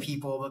about beating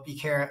people, but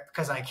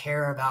because I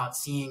care about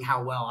seeing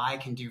how well I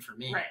can do for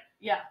me. Right.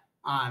 Yeah.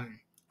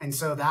 And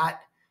so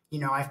that,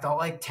 I felt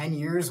like 10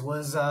 years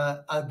was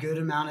a good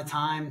amount of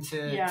time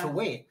to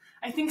wait.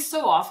 I think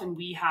so often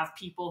we have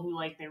people who,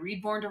 like, they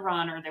read Born to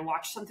Run or they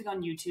watch something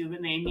on YouTube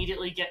and they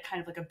immediately get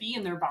kind of like a bee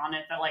in their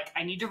bonnet that, like,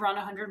 I need to run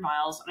 100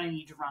 miles and I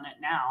need to run it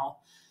now.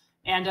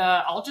 And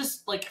I'll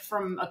just, like,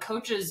 from a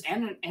coach's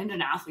and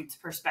an athlete's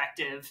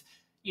perspective,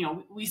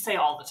 we say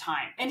all the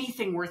time,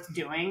 anything worth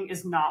doing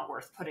is not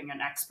worth putting an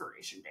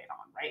expiration date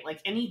on, right?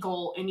 Like, any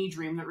goal, any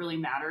dream that really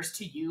matters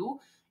to you,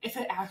 if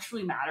it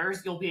actually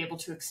matters, you'll be able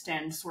to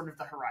extend sort of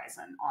the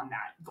horizon on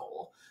that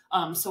goal.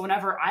 So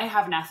whenever I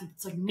have an athlete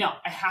that's like, no,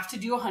 I have to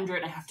do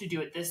 100, I have to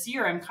do it this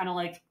year, I'm kind of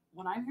like,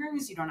 what I'm hearing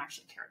is you don't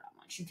actually care that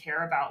much. You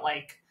care about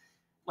like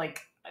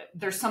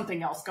there's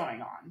something else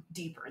going on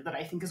deeper that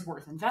I think is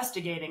worth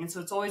investigating. And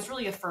so it's always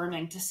really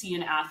affirming to see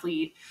an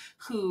athlete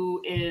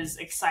who is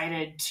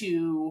excited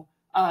to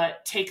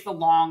take the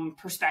long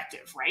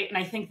perspective, right? And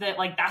I think that,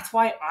 like, that's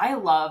why I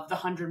love the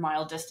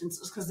 100-mile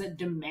distances, because it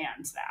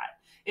demands that.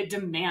 It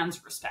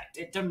demands respect.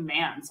 It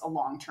demands a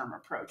long-term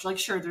approach. Like,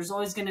 sure, there's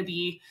always going to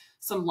be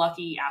some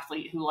lucky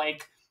athlete who,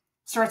 like,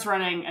 starts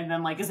running and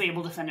then, like, is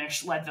able to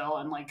finish Leadville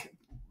and, like,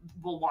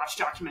 we'll watch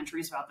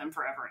documentaries about them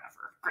forever and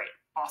ever. Great.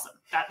 Awesome.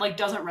 That, like,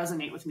 doesn't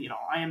resonate with me at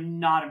all. I am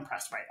not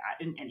impressed by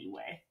that in any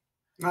way.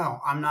 No,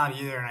 I'm not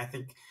either. And I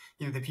think,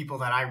 the people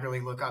that I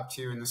really look up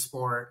to in the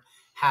sport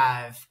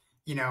have,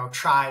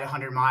 tried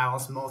 100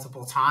 miles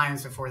multiple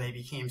times before they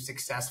became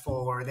successful,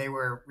 or they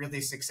were really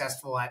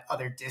successful at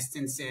other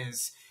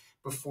distances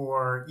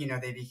before,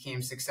 they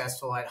became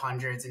successful at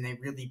hundreds, and they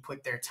really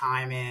put their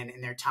time in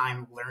and their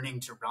time learning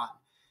to run,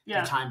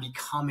 their time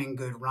becoming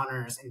good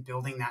runners and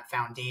building that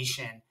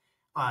foundation.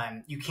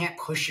 You can't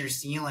push your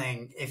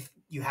ceiling if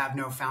you have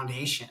no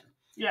foundation.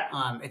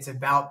 It's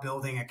about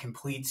building a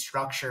complete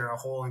structure, a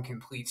whole and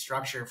complete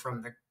structure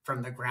from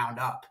the ground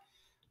up.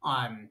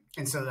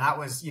 And so that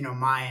was,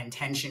 my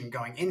intention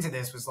going into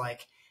this was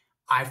like,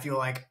 I feel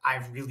like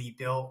I've really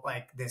built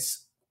like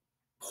this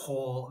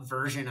whole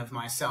version of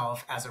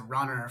myself as a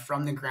runner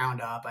from the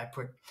ground up. I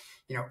put,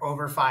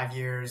 over 5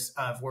 years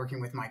of working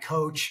with my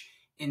coach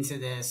into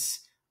this.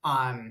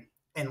 And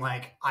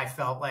like, I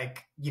felt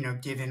like,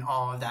 given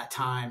all of that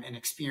time and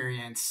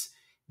experience,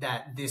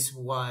 that this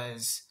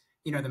was,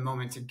 the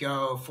moment to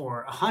go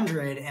for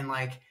 100. And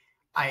like,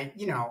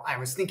 I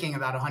was thinking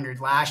about 100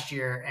 last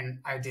year, and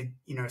I did,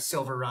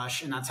 Silver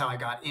Rush, and that's how I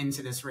got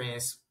into this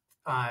race,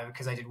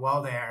 because I did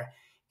well there.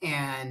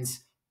 And,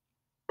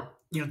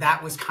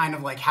 that was kind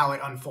of like how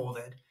it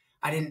unfolded.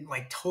 I didn't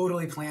like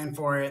totally plan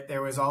for it.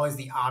 There was always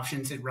the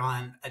option to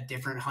run a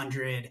different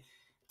 100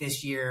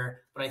 this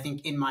year. But I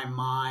think in my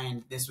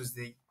mind, this was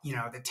the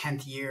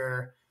 10th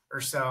year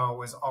or so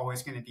was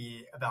always going to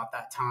be about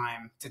that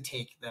time to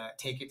take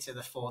it to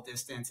the full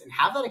distance and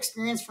have that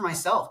experience for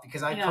myself,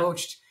 because I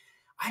coached,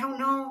 I don't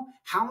know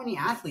how many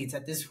athletes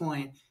at this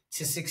point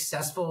to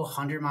successful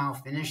 100-mile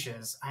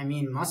finishes. I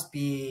mean, must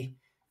be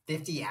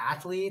 50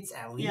 athletes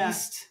at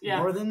least,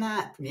 more than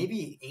that,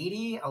 maybe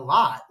 80, a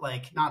lot.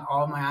 Like, not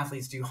all of my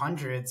athletes do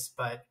hundreds,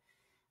 but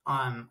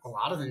a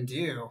lot of them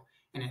do.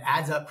 And it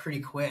adds up pretty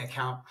quick.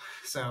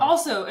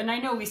 Also, and I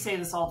know we say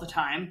this all the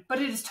time,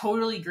 but it is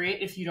totally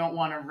great if you don't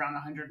want to run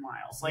 100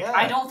 miles. Like,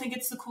 I don't think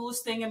it's the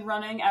coolest thing in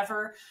running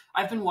ever.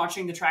 I've been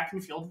watching the track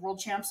and field world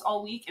champs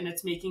all week, and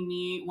it's making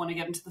me want to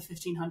get into the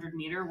 1500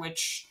 meter,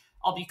 which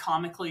I'll be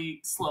comically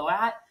slow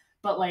at.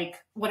 But like,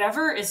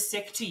 whatever is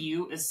sick to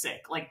you is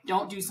sick. Like,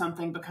 don't do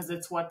something because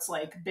it's what's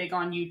like big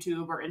on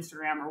YouTube or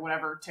Instagram or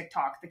whatever,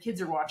 TikTok the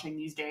kids are watching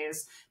these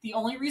days. The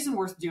only reason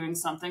worth doing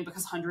something,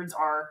 because hundreds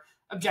are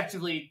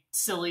objectively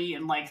silly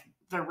and like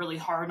they're really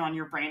hard on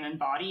your brain and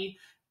body,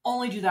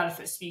 only do that if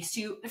it speaks to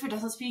you. If it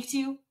doesn't speak to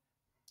you,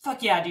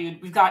 fuck yeah,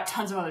 dude, we've got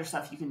tons of other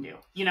stuff you can do,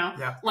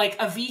 Like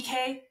a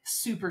VK,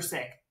 super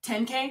sick.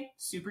 10K,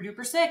 super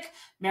duper sick.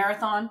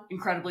 Marathon,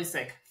 incredibly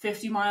sick.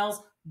 50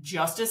 miles,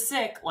 just as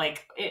sick.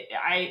 Like,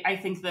 I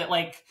think that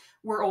like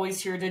we're always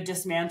here to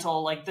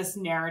dismantle like this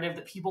narrative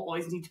that people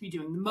always need to be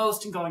doing the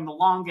most and going the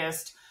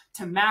longest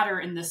to matter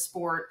in this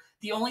sport.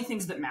 The only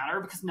things that matter,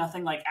 because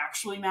nothing like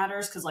actually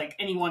matters, because like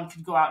anyone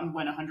could go out and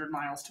win 100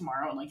 miles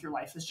tomorrow and like your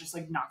life is just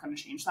like not going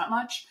to change that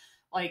much.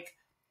 Like,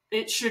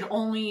 it's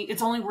only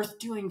worth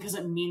doing because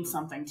it means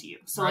something to you.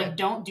 So like,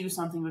 don't do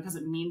something because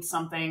it means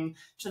something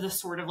to this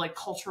sort of like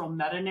cultural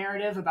meta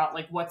narrative about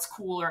like what's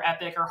cool or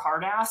epic or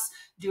hard ass.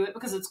 Do it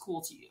because it's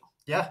cool to you.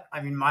 Yeah.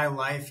 I mean, my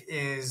life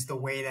is the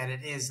way that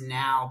it is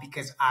now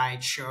because I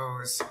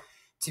chose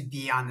to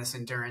be on this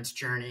endurance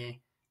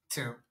journey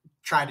to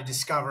try to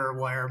discover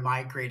where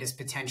my greatest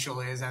potential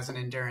is as an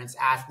endurance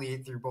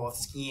athlete through both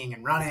skiing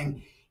and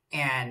running.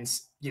 And,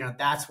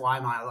 that's why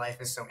my life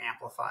is so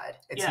amplified.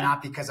 It's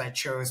not because I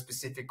chose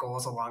specific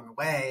goals along the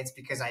way. It's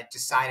because I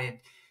decided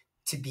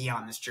to be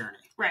on this journey.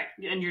 Right.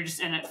 And you're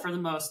just in it for the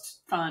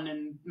most fun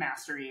and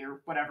mastery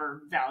or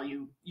whatever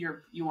value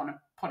you want to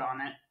put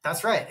on it.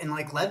 That's right. And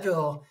like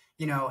Leadville,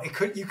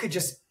 you could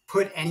just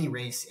put any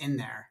race in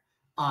there.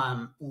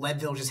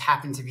 Leadville just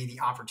happened to be the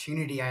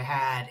opportunity I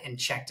had and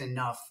checked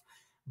enough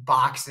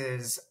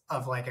boxes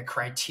of like a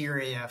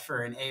criteria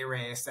for an A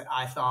race that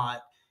I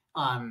thought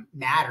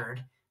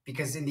mattered,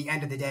 because in the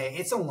end of the day,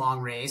 it's a long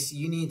race.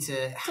 You need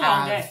to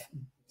have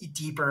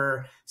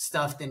deeper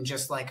stuff than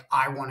just like,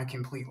 I want to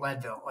complete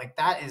Leadville. Like,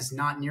 that is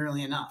not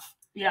nearly enough.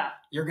 Yeah.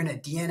 You're going to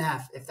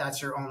DNF if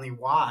that's your only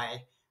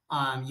why.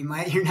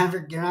 You're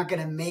not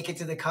going to make it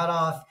to the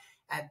cutoff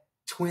at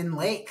Twin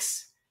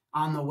Lakes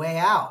on the way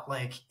out.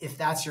 Like, if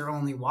that's your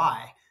only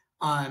why.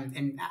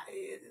 And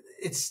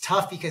it's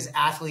tough because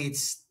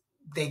athletes,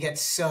 they get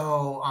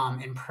so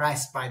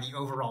impressed by the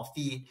overall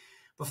feat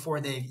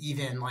before they've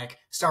even like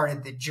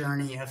started the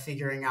journey of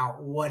figuring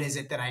out what is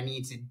it that I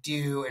need to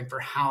do and for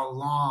how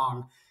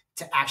long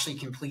to actually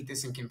complete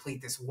this and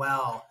complete this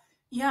well.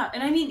 Yeah.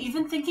 And I mean,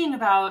 even thinking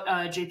about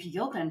JP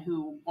Gilpin,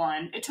 who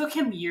won, it took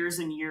him years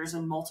and years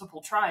and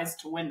multiple tries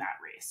to win that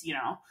race,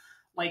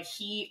 like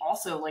he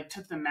also like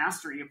took the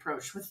mastery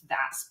approach with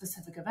that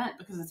specific event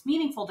because it's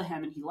meaningful to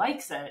him and he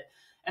likes it.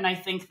 And I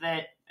think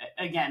that,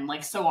 again,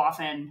 like so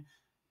often,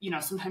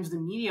 sometimes the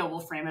media will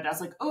frame it as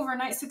like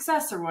overnight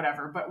success or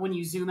whatever. But when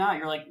you zoom out,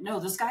 you're like, no,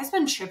 this guy's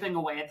been chipping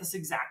away at this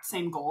exact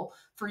same goal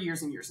for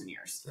years and years and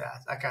years. Yeah,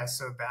 that guy's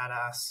so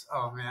badass.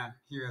 Oh, man,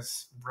 he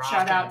was rocking.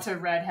 Shout out to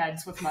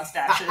redheads with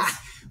mustaches.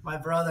 My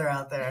brother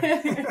out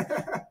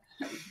there.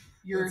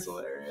 Your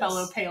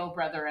fellow pale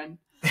brethren.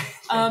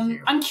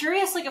 I'm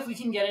curious, like, if we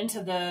can get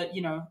into the,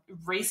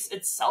 race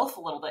itself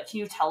a little bit. Can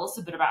you tell us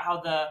a bit about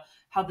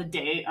how the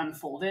day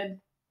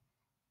unfolded?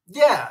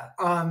 Yeah,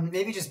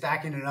 maybe just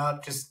backing it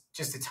up just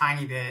a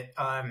tiny bit.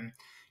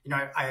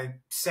 I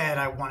said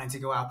I wanted to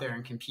go out there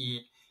and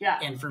compete. Yeah.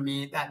 And for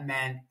me, that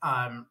meant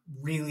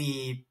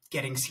really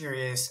getting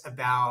serious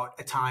about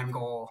a time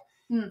goal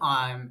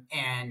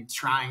and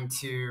trying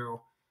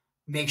to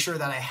make sure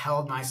that I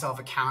held myself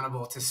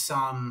accountable to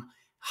some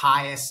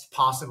highest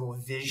possible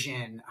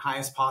vision,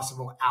 highest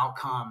possible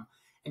outcome,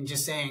 and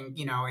just saying,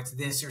 it's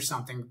this or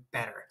something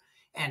better.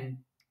 And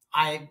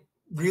I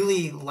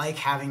really like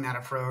having that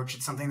approach.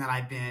 It's something that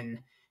I've been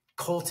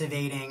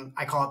cultivating.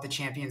 I call it the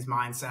champion's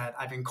mindset.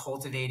 I've been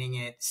cultivating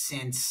it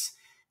since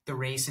the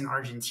race in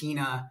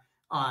Argentina,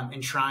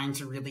 and trying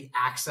to really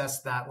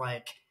access that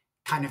like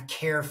kind of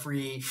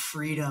carefree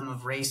freedom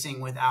of racing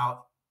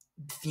without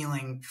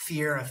feeling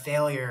fear of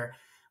failure,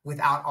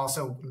 without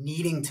also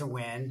needing to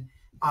win.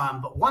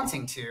 but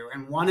wanting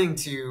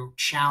to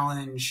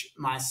challenge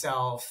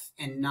myself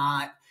and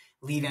not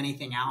leave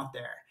anything out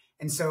there.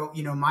 And so,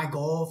 my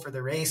goal for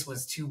the race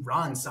was to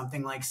run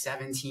something like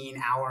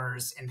 17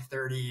 hours and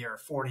 30 or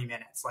 40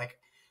 minutes. Like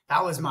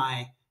that was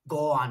my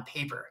goal on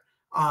paper.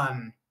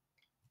 And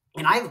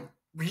I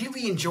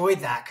really enjoyed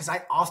that because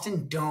I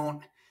often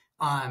don't,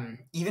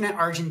 even at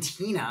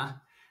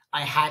Argentina,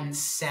 I hadn't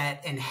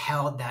set and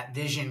held that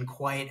vision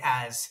quite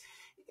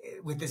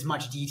with as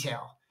much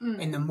detail.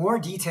 And the more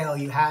detail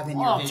you have in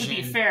your vision. To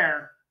be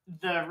fair,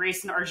 the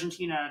race in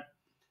Argentina,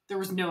 there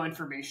was no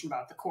information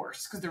about the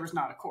course because there was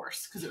not a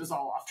course because it was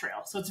all off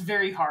trail. So it's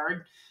very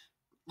hard.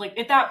 Like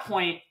at that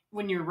point,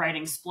 when you're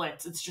writing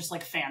splits, it's just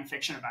like fan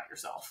fiction about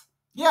yourself.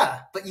 Yeah,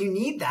 but you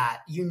need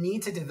that. You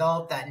need to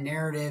develop that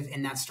narrative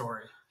in that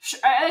story.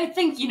 I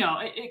think,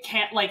 it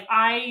can't, like,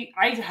 I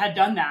had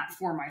done that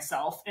for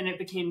myself, and it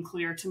became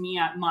clear to me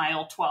at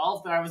mile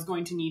 12 that I was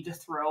going to need to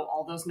throw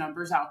all those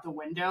numbers out the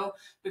window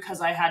because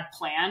I had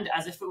planned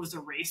as if it was a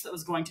race that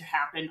was going to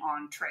happen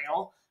on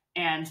trail,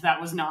 and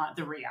that was not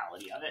the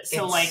reality of it.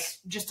 So,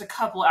 just a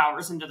couple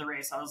hours into the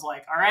race, I was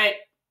like, all right,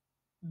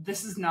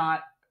 this is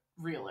not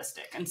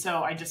realistic. And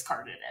so I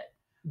discarded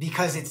it.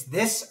 Because it's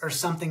this or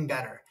something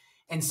better.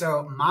 And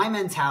so my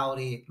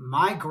mentality,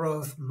 my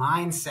growth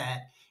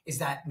mindset is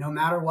that no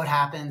matter what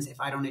happens, if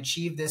I don't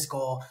achieve this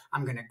goal,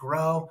 I'm going to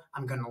grow,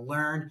 I'm going to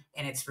learn,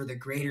 and it's for the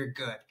greater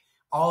good.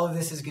 All of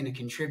this is going to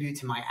contribute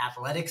to my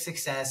athletic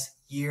success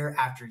year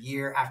after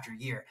year after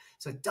year.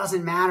 So it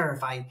doesn't matter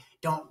if I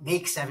don't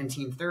make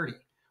 17:30.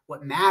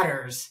 What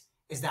matters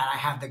is that I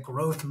have the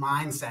growth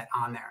mindset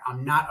on there.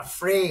 I'm not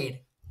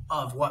afraid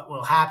of what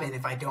will happen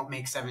if I don't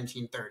make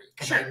 17:30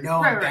 because I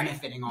know I'm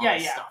benefiting all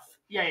this stuff.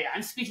 Yeah.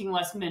 I'm speaking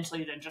less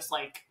mentally than just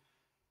like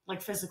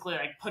physically,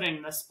 like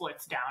putting the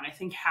splits down. I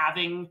think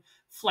having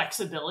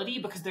flexibility,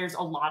 because there's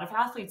a lot of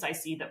athletes I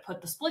see that put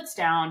the splits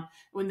down.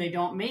 When they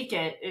don't make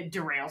it, it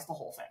derails the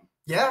whole thing.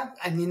 Yeah.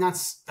 I mean,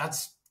 that's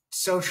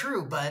so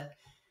true. But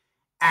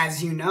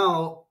as you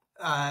know,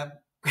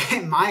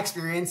 in my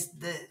experience,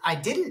 I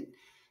didn't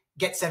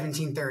get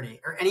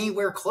 17:30 or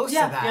anywhere close to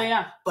that.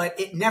 Yeah. But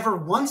it never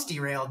once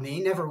derailed me,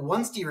 never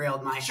once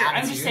derailed my attitude.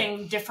 I'm just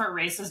saying different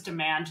races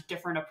demand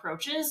different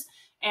approaches.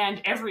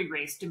 And every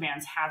race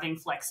demands having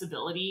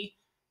flexibility.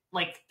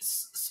 Like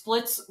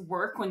splits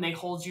work when they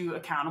hold you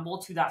accountable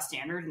to that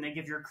standard and they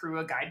give your crew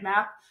a guide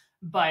map.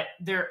 But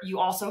you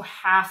also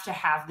have to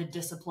have the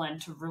discipline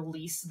to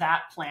release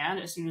that plan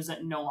as soon as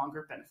it no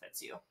longer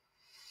benefits you.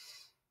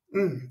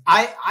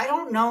 I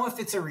don't know if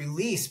it's a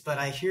release, but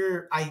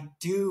I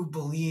do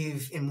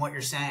believe in what you're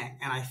saying.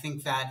 And I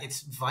think that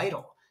it's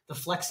vital. The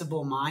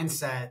flexible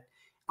mindset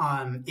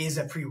is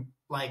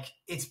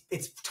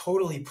it's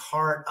totally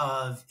part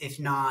of, if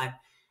not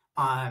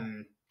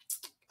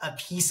a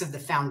piece of the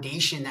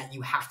foundation that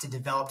you have to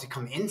develop to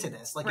come into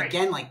this.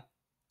 Again,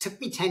 took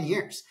me 10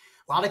 years.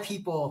 A lot of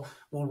people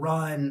will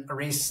run a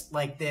race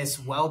like this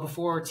well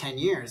before 10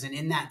 years. And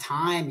in that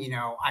time,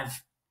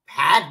 I've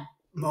had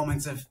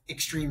moments of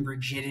extreme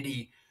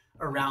rigidity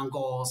around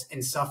goals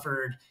and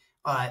suffered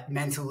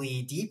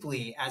mentally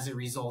deeply as a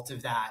result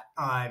of that.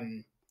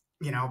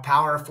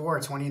 Power 4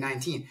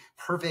 2019,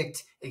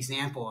 perfect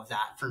example of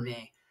that for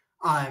me.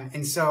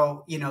 And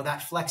so,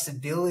 that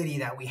flexibility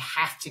that we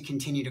have to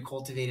continue to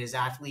cultivate as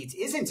athletes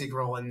is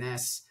integral in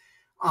this.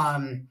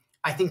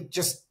 I think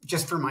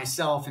just for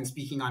myself and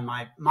speaking on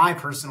my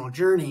personal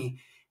journey,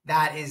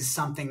 that is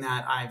something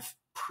that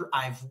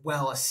I've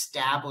well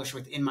established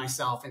within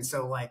myself. And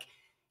so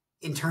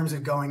in terms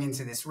of going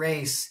into this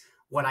race,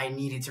 what I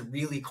needed to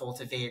really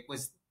cultivate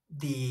was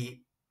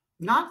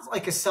not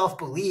like a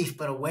self-belief,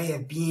 but a way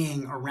of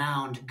being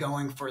around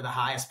going for the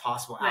highest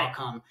possible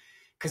outcome.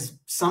 Because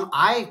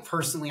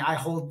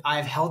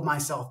I've held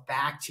myself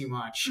back too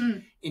much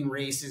in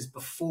races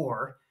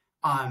before,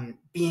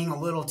 being a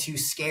little too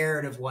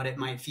scared of what it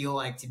might feel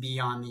like to be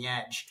on the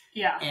edge.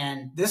 Yeah.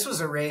 And this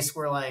was a race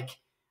where I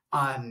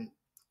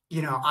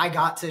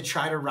got to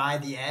try to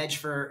ride the edge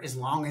for as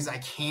long as I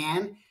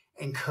can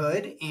and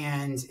could.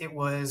 And it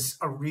was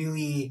a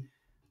really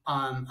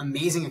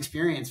amazing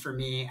experience for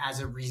me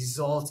as a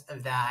result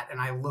of that. And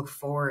I look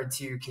forward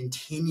to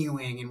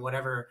continuing in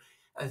whatever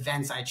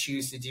events I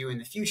choose to do in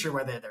the future,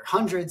 whether they're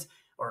hundreds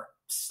or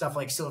stuff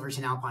like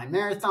Silverton Alpine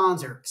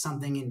Marathons or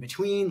something in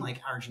between, like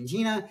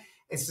Argentina.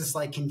 It's just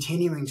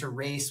continuing to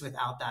race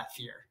without that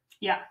fear.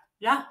 Yeah.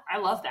 I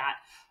love that.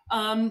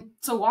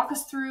 So walk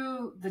us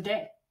through the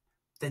day.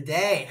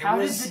 How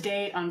did the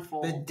day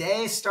unfold? The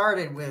day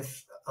started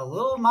with a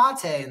little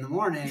mate in the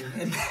morning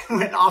and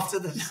went off to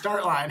the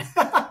start line.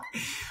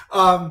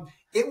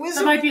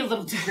 That might be a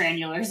little too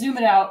granular. Zoom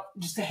it out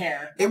just a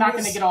hair. I'm not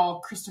going to get all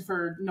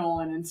Christopher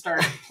Nolan and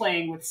start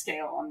playing with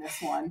scale on this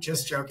one.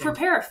 Just joking.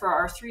 Prepare for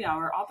our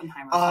 3-hour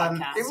Oppenheimer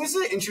podcast. It was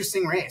an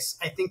interesting race.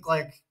 I think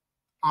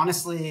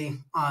honestly,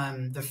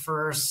 the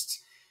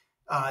first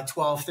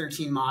 12,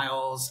 13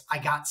 miles, I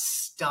got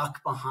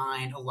stuck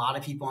behind a lot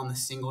of people on the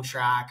single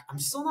track. I'm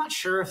still not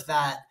sure if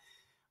that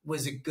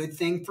was a good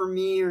thing for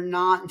me or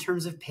not in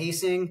terms of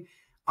pacing.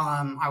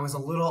 I was a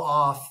little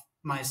off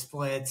my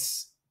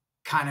splits,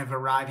 kind of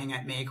arriving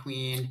at May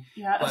Queen.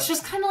 Yeah, it's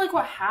just kind of like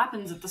what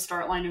happens at the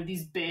start line of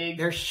these big...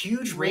 They're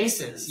huge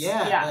races.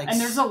 Yeah. Yeah, like, and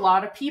there's a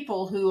lot of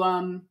people who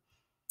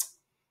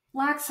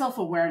lack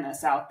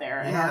self-awareness out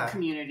there in our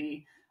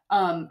community.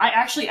 I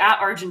actually, at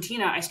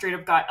Argentina, I straight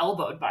up got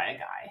elbowed by a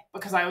guy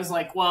because I was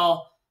like,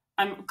 well,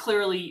 I'm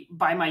clearly,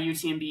 by my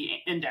UTMB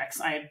index,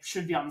 I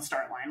should be on the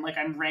start line. Like,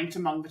 I'm ranked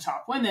among the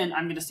top women.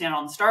 I'm going to stand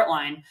on the start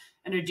line.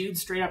 And a dude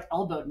straight up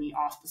elbowed me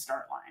off the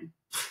start line.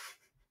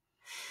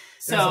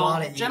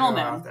 So,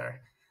 gentlemen, out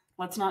there.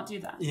 Let's not do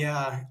that.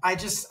 Yeah, I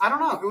don't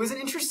know. It was an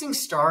interesting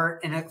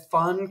start and a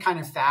fun, kind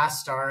of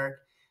fast start.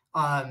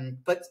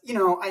 But, you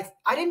know,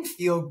 I didn't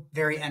feel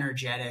very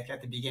energetic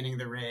at the beginning of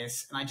the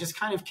race. And I just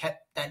kind of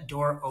kept that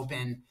door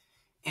open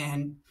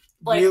and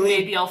like, really,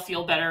 maybe I'll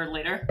feel better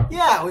later.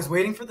 Yeah, I was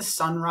waiting for the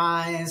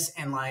sunrise,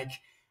 and like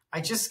I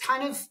just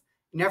kind of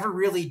never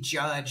really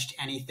judged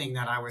anything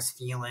that I was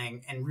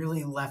feeling and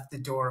really left the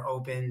door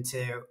open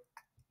to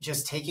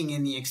just taking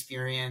in the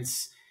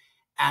experience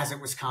as it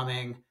was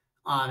coming,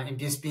 and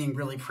just being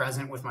really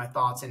present with my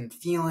thoughts and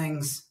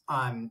feelings.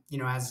 You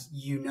know, as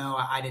you know,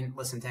 I didn't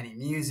listen to any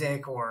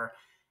music or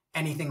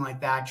anything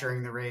like that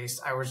during the race.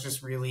 I was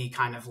just really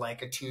kind of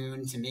like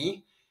attuned to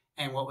me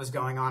and what was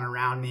going on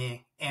around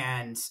me.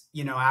 And,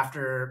 you know,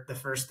 after the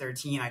first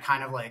 13, I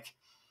kind of like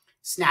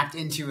snapped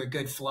into a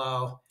good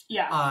flow.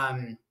 Yeah.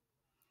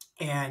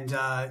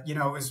 You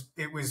know,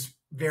 it was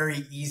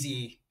very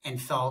easy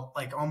and felt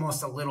like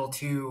almost a little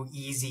too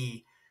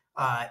easy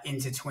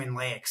into Twin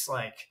Lakes.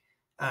 Like,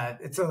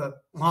 it's a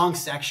long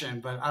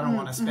section, but I don't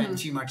want to spend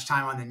too much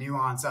time on the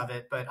nuance of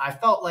it. But I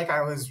felt like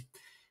I was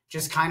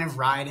just kind of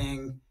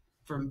riding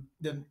from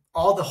the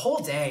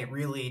whole day,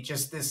 really,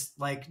 just this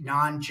like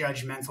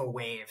non-judgmental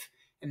wave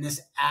and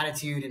this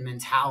attitude and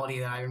mentality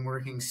that I've been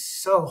working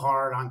so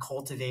hard on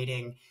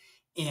cultivating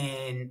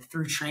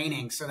through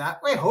training. So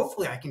that way,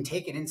 hopefully I can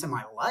take it into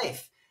my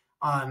life.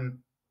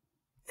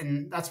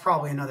 And that's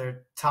probably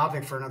another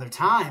topic for another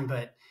time,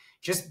 but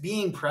just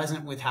being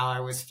present with how I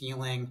was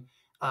feeling.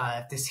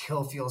 If this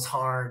hill feels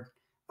hard,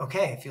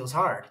 okay, it feels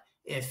hard.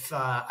 If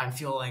I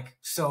feel like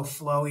so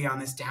flowy on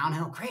this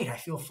downhill, great, I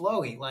feel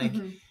flowy. Like,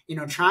 you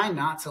know, trying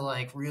not to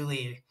like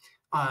really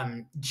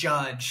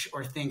judge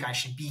or think I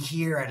should be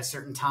here at a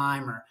certain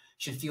time or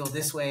should feel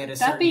this way at a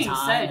certain time. That being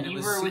said,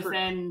 you were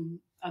within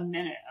a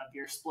minute of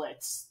your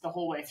splits the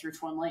whole way through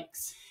Twin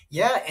Lakes.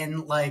 Yeah,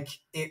 and like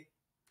it,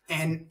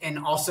 and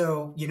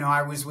also, you know,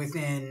 I was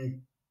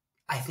within,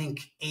 I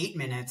think, 8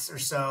 minutes or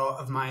so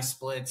of my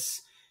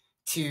splits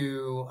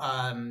to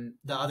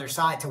the other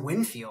side, to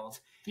Winfield.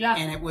 Yeah.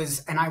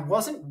 And I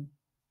wasn't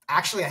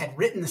actually, I had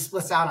written the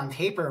splits out on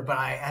paper, but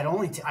I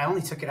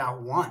only took it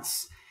out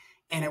once.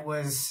 And it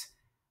was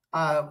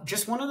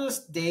just one of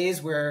those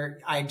days where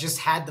I just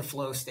had the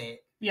flow state.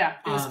 Yeah.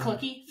 It was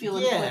clicky,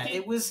 feeling clicky.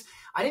 It was,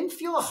 I didn't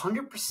feel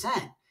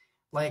 100%.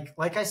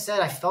 Like I said,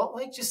 I felt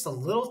like just a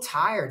little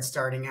tired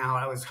starting out.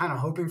 I was kind of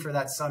hoping for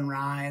that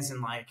sunrise,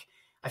 and like,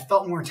 I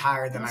felt more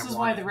tired than I wanted. This is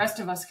why the rest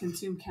of us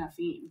consume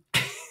caffeine.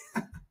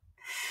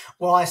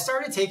 Well, I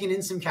started taking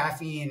in some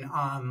caffeine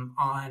on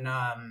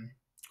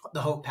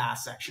the Hope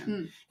Pass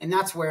section. And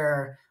that's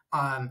where, you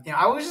know,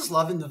 I was just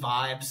loving the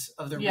vibes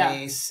of the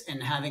race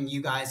and having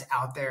you guys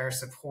out there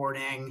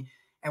supporting.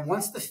 And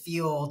once the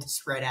field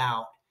spread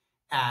out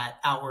at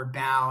Outward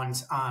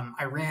Bound,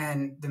 I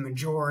ran the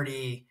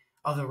majority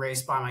of the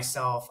race by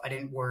myself. I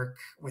didn't work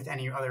with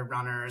any other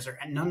runners,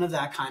 and none of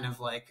that kind of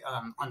like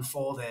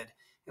unfolded.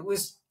 It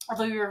was...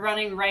 Although you were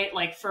running right,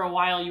 like for a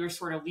while, you were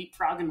sort of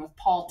leapfrogging with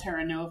Paul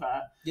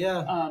Terranova,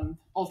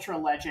 ultra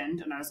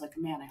legend, and I was like,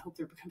 man, I hope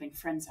they're becoming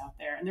friends out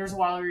there. And there was a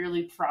while you were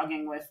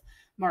leapfrogging with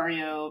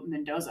Mario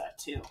Mendoza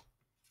too,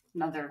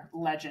 another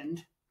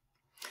legend.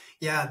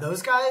 Yeah,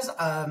 those guys,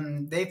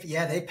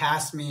 they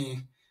passed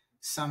me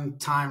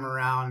sometime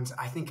around,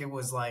 I think it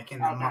was like in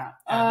the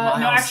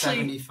mile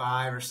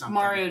 75 or something.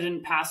 Mario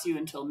didn't pass you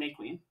until May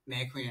Queen.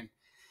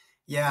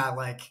 Yeah,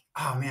 like,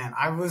 oh man,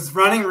 I was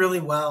running really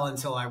well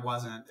until I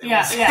wasn't. Isn't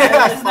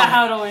that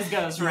how it always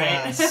goes, right?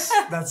 Yes,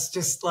 that's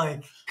just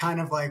like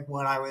kind of like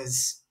what I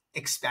was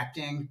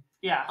expecting.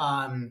 Yeah.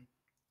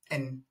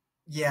 And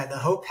yeah, the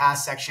Hope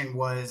Pass section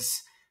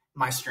was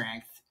my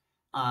strength.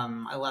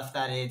 I left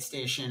that aid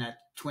station at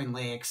Twin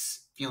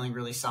Lakes feeling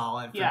really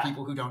solid. For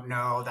people who don't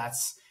know,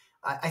 that's,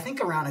 I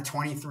think, around a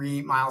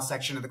 23-mile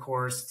section of the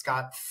course. It's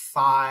got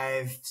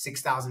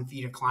 6,000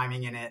 feet of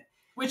climbing in it.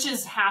 Which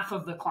is half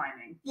of the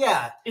climbing.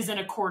 Yeah. Is in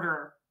a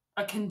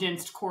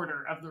condensed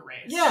quarter of the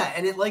race. Yeah,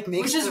 and it like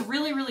makes... Which is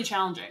really, really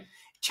challenging.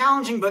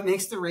 Challenging, but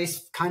makes the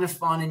race kind of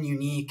fun and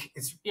unique.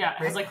 It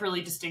has like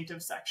really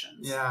distinctive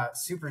sections. Yeah,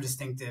 super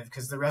distinctive,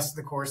 because the rest of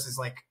the course is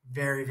like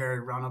very,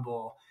 very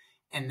runnable.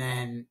 And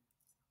then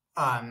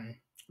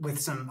with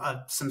some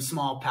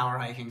small power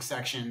hiking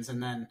sections,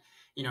 and then,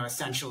 you know,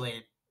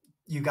 essentially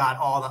you got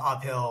all the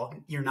uphill,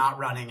 you're not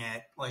running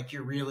it, like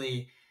you're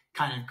really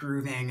kind of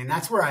grooving. And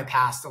that's where I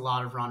passed a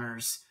lot of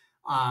runners,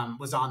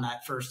 was on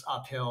that first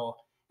uphill.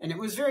 And it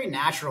was very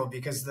natural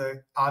because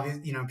the obvious,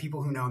 you know,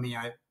 people who know me,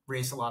 I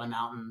race a lot of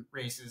mountain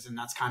races, and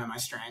that's kind of my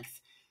strength.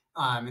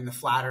 And the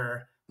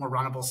flatter, more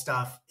runnable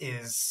stuff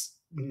is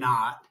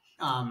not.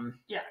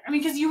 Yeah, I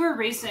mean, because you were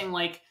racing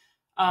like,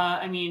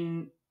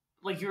 you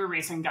were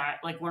racing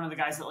one of the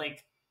guys that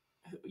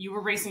you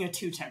were racing a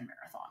 2:10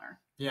 marathoner.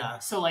 Yeah.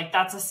 So like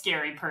that's a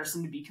scary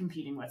person to be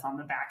competing with on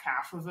the back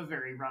half of a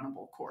very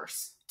runnable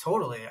course.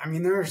 Totally. I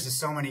mean, there was just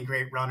so many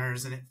great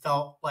runners, and it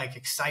felt like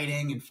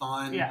exciting and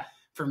fun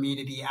for me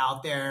to be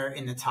out there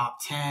in the top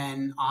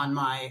 10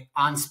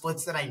 on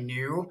splits that I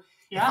knew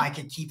if I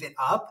could keep it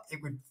up,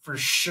 it would for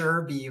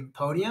sure be a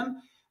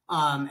podium.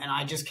 And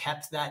I just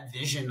kept that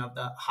vision of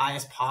the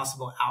highest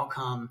possible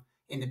outcome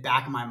in the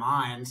back of my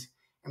mind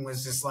and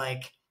was just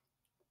like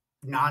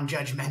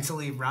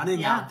non-judgmentally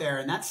running out there.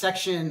 And that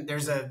section,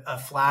 there's a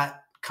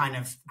flat kind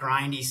of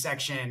grindy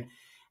section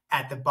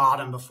at the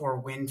bottom before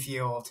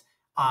Winfield.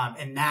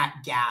 And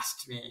that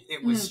gassed me.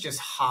 It was just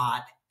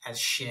hot as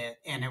shit.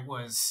 And it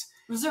was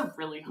a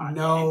really hot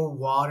day.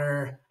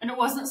 Water. And it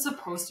wasn't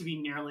supposed to be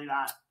nearly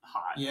that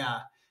hot. Yeah.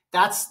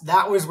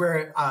 That was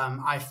where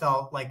I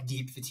felt like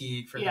deep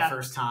fatigue for the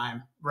first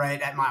time,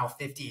 right at mile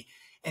 50.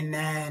 And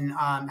then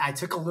I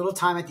took a little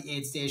time at the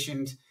aid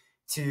station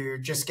to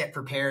just get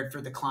prepared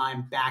for the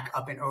climb back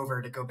up and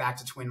over to go back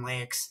to Twin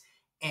Lakes,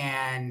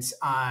 and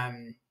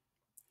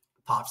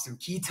popped some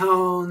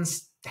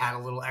ketones, had a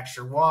little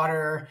extra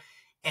water.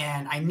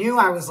 And I knew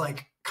I was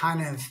like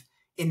kind of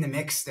in the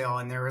mix still,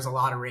 and there was a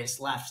lot of race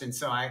left. And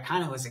so I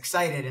kind of was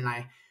excited, and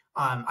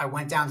I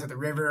went down to the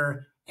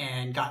river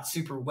and got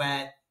super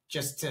wet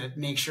just to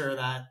make sure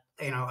that,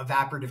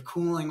 evaporative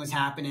cooling was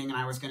happening and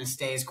I was going to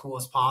stay as cool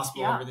as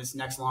possible over this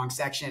next long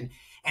section.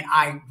 And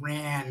I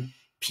ran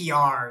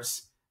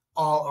PRs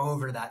all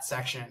over that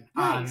section.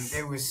 Nice.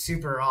 It was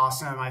super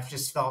awesome. I've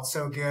just felt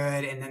so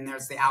good. And then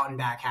there's the out and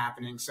back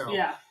happening. So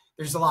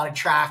there's a lot of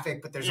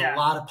traffic, but there's a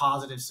lot of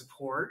positive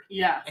support.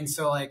 Yeah. And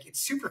so like,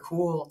 it's super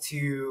cool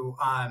to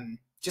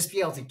just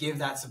be able to give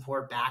that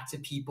support back to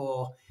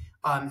people.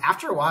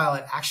 After a while,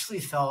 it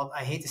actually felt,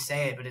 I hate to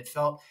say it, but it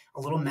felt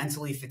a little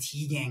mentally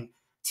fatiguing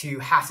to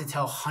have to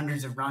tell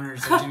hundreds of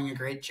runners they're doing a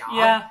great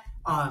job.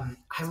 I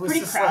was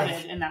pretty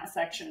crowded in that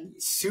section.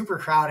 Super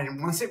crowded.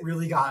 And once it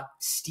really got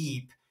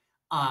steep,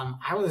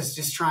 I was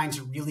just trying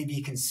to really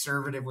be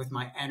conservative with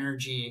my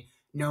energy,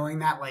 knowing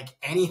that like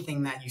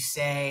anything that you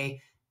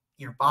say,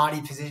 your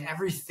body position,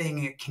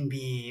 everything it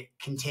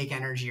can take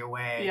energy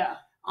away. Yeah.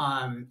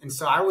 And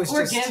so I was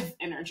give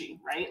energy,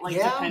 right? Like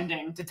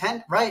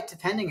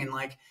depending. And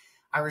like,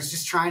 I was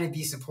just trying to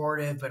be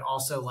supportive, but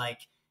also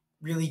like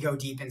really go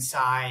deep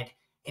inside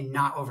and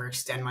not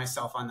overextend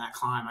myself on that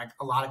climb. Like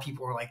a lot of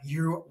people were like,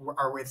 you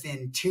are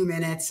within 2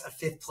 minutes of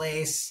 5th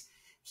place.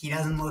 He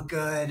doesn't look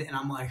good. And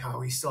I'm like, oh,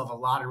 we still have a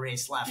lot of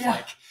race left. Yeah.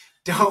 Like,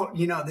 don't,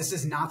 this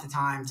is not the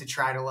time to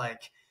try to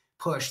like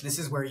push. This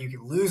is where you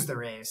could lose the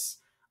race.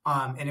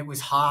 And it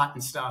was hot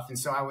and stuff. And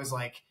so I was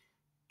like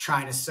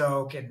trying to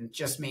soak and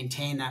just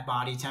maintain that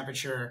body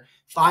temperature.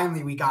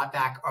 Finally, we got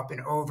back up and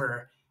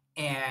over,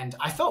 and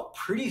I felt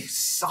pretty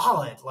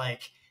solid,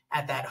 like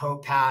at that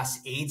Hope Pass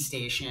aid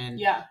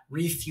station,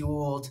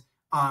 refueled.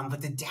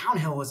 But the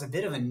downhill was a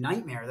bit of a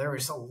nightmare. There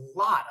was a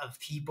lot of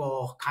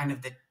people kind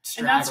of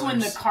and that's when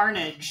the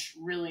carnage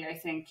really, I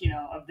think,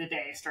 of the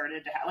day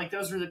started to like,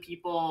 those were the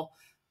people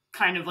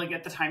kind of like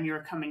at the time you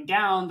were coming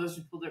down, those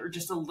people that were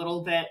just a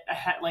little bit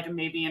ahead, like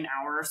maybe an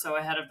hour or so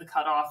ahead of the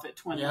cutoff at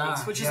Twin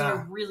Lakes, which is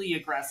a really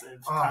aggressive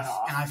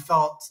cutoff. And I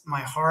felt my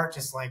heart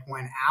just like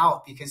went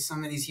out because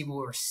some of these people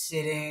were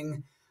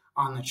sitting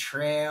on the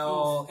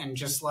trail and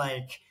just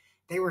like,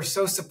 they were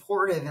so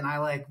supportive, and I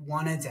like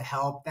wanted to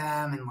help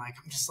them. And like,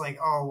 I'm just like,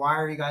 oh, why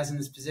are you guys in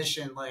this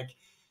position? Like,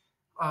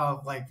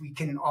 like we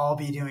can all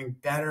be doing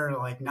better,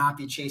 like not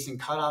be chasing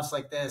cutoffs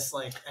like this.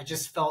 Like, I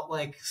just felt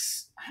like,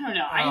 I don't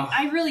know.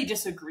 I really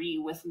disagree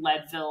with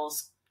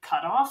Leadville's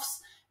cutoffs.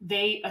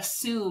 They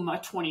assume a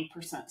 20%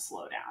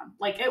 slowdown.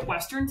 Like at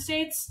Western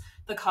states,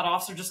 the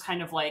cutoffs are just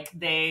kind of like,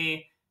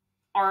 they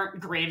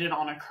aren't graded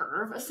on a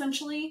curve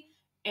essentially.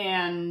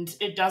 And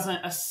it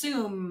doesn't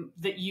assume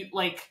that you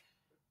like,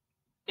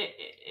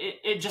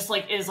 it just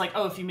like is like,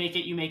 oh, if you make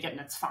it, you make it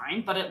and it's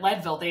fine. But at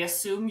Leadville, they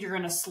assume you're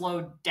going to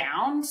slow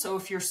down. So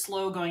if you're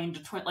slow going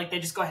into they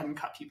just go ahead and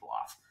cut people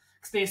off.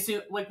 Because they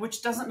assume, like,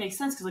 which doesn't make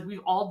sense, because like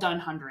we've all done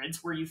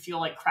hundreds where you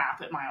feel like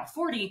crap at mile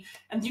 40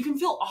 and you can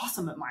feel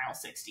awesome at mile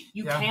 60.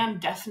 You can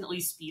definitely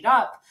speed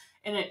up.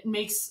 And it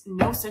makes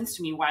no sense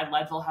to me why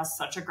Leadville has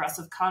such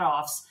aggressive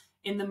cutoffs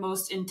in the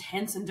most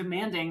intense and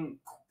demanding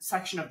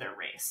section of their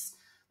race.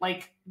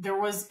 Like there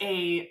was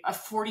a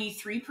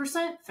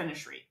 43%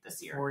 finish rate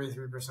this year.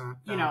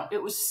 43%.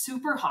 It was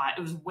super hot.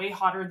 It was way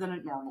hotter than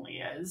it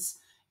normally is.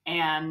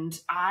 And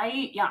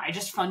I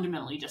just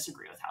fundamentally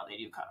disagree with how they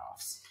do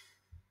cutoffs.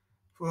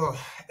 Well,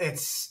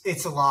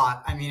 it's a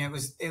lot. I mean,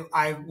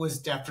 I was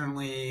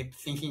definitely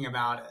thinking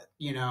about it,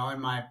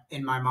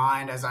 in my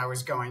mind as I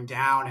was going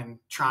down and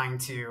trying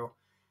to,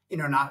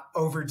 not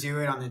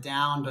overdo it on the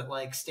down, but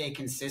like stay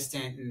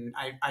consistent. And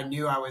I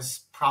knew I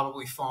was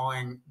probably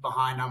falling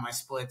behind on my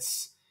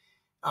splits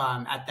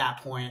at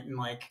that point. And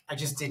like, I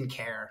just didn't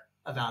care.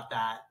 about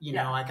that, you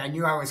know, like I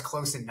knew I was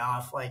close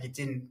enough, like it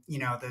didn't, you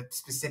know, the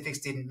specifics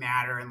didn't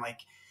matter. And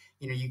like,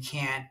 you know,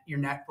 you're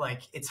not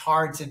like, it's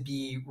hard to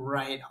be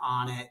right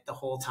on it the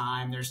whole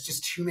time. There's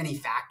just too many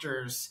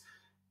factors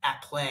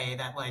at play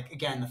that, like,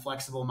 again, the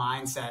flexible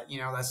mindset, you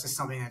know, that's just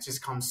something that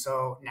just comes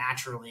so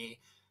naturally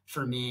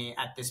for me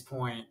at this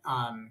point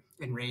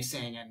in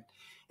racing. And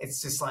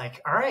it's just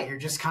like, all right, you're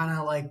just kind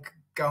of like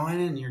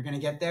going and you're going to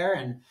get there.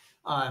 And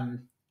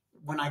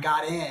when I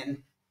got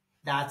in,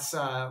 that's,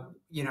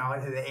 you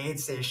know, to the aid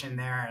station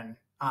there.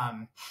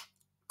 And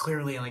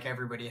clearly, like,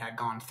 everybody had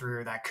gone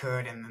through that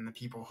could, and then the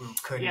people who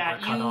couldn't were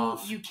cut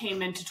off. You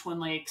came into Twin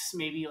Lakes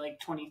maybe like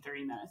 20,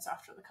 30 minutes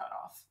after the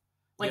cutoff.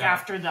 Like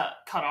after the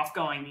cutoff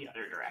going the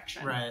other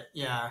direction. Right,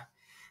 yeah.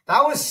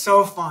 That was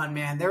so fun,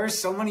 man. There were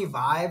so many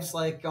vibes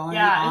like going on.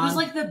 Yeah, it was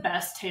like the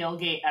best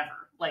tailgate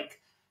ever. Like,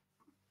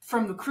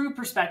 from the crew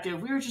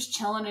perspective, we were just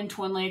chilling in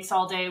Twin Lakes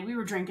all day. We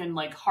were drinking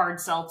like hard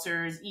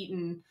seltzers,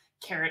 eating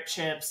carrot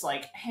chips,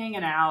 like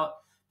hanging out,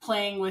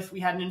 playing with, we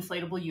had an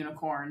inflatable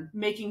unicorn,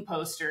 making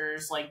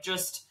posters, like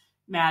just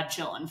mad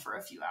chilling for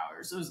a few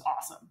hours. It was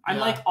awesome. I'm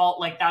like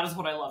that is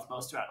what I love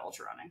most about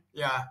ultra running.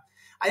 Yeah.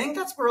 I think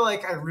that's where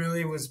like I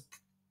really was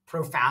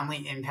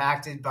profoundly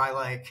impacted by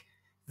like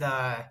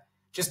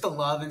just the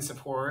love and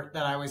support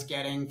that I was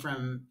getting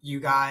from you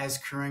guys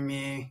crewing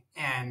me.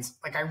 And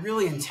like, I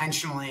really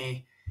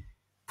intentionally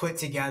put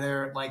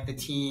together like the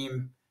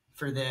team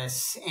for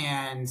this.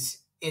 And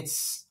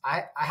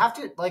I have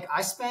to, like,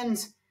 I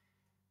spend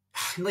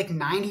like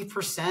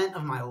 90%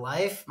 of my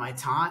life, my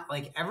time,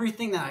 like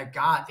everything that I've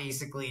got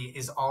basically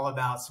is all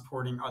about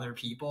supporting other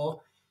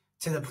people,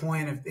 to the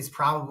point of it's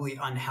probably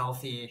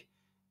unhealthy,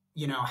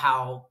 you know,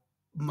 how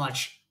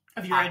much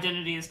of your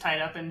identity is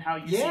tied up in how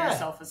you see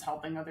yourself as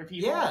helping other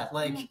people. Yeah,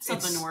 like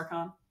something to work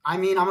on. I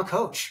mean, I'm a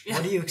coach.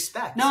 What do you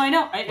expect? No, I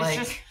know. It's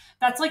just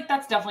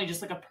that's definitely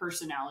just like a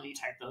personality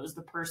type, though. Is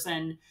the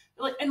person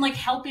like, and like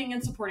helping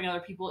and supporting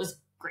other people is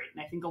great,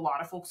 and I think a lot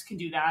of folks can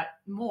do that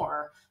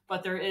more.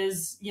 But there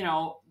is, you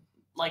know,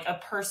 like a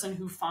person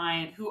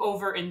who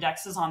over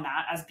indexes on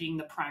that as being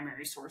the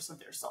primary source of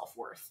their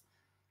self-worth.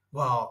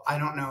 Well, I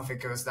don't know if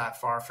it goes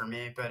that far for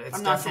me, but it's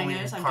definitely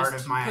part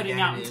of my identity.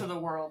 Putting out into the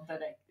world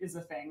that it is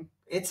a thing.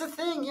 It's a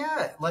thing,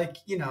 yeah. Like,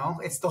 you know,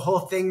 it's the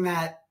whole thing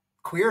that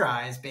Queer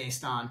Eye is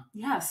based on.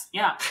 Yes,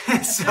 yeah. So,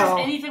 if there's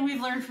anything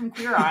we've learned from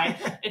Queer Eye,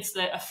 it's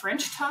that a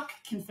French tuck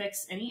can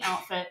fix any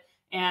outfit,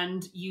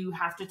 and you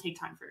have to take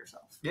time for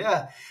yourself.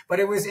 Yeah, but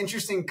it was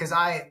interesting because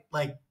I,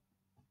 like,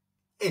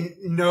 in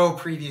no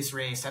previous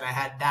race had I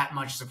had that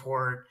much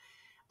support.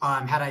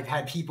 Had I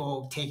had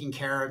people taking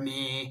care of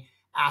me,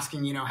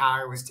 asking, you know,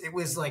 how it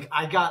was like,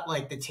 I got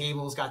like the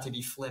tables got to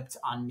be flipped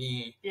on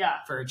me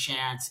for a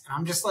chance. And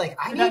I'm just like,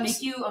 Did that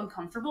make you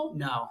uncomfortable?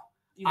 No.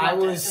 I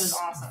was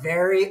awesome.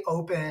 Very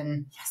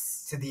open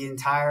to the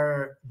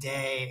entire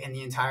day and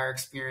the entire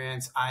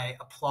experience. I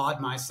applaud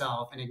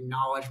myself and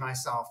acknowledge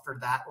myself for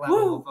that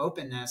level of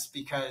openness,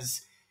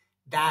 because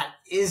that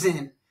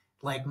isn't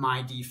like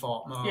my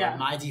default mode. Yeah.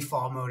 My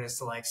default mode is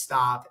to like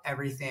stop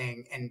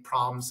everything and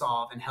problem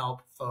solve and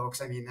help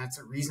folks. I mean, that's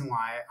a reason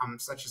why I'm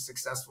such a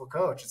successful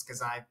coach. It's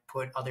because I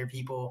put other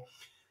people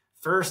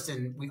first,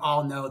 and we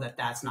all know that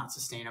that's not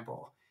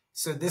sustainable.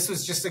 So this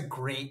was just a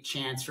great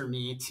chance for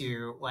me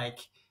to like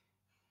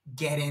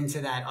get into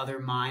that other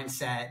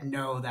mindset,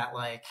 know that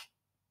like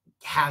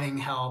having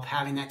help,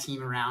 having that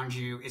team around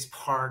you is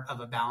part of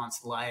a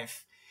balanced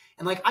life.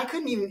 And like, I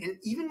couldn't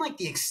even like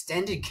the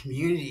extended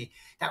community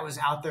that was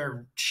out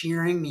there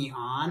cheering me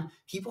on,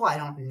 people I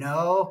don't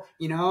know,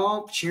 you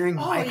know, cheering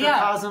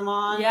Microcosm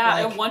on. Yeah.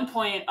 Like, at one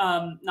point,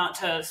 not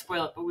to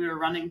spoil it, but we were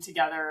running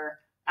together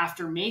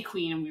after May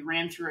Queen, and we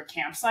ran through a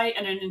campsite,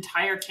 and an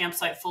entire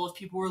campsite full of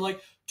people were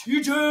like,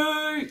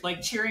 TJ,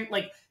 like cheering,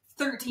 like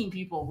 13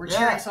 people were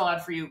cheering so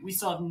loud for you. We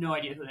still have no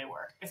idea who they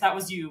were. If that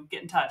was you,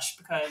 get in touch,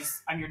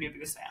 because I'm your new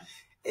biggest fan.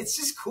 It's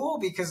just cool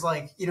because,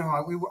 like, you know,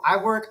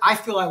 I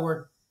feel I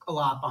work a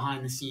lot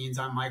behind the scenes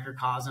on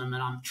Microcosm,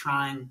 and I'm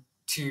trying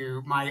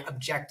to, my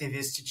objective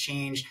is to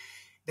change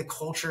the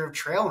culture of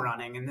trail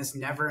running and this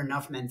never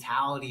enough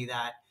mentality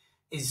that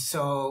is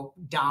so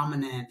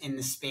dominant in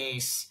the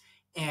space.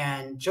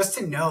 And just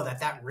to know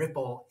that that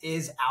ripple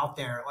is out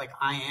there, like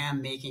I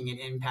am making an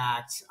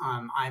impact.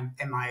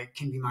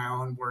 Can be my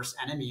own worst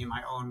enemy and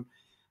my own,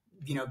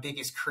 you know,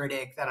 biggest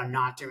critic, that I'm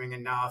not doing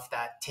enough,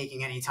 that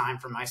taking any time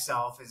for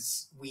myself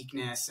is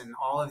weakness, and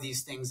all of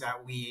these things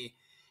that we,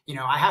 you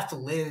know, I have to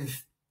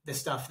live the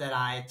stuff that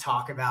I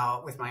talk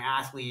about with my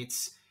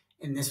athletes.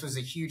 And this was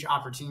a huge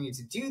opportunity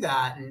to do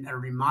that, and a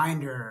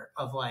reminder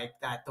of like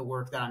that the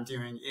work that I'm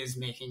doing is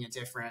making a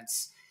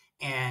difference.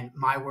 And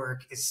my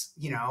work is,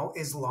 you know,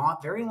 is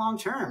very long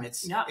term.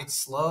 It's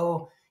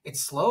slow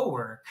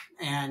work,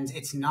 and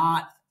it's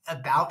not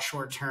about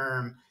short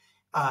term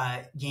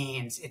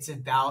gains. It's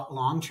about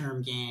long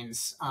term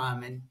gains.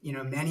 And you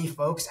know, many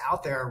folks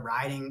out there are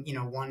riding, you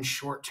know, one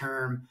short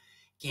term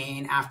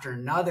gain after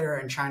another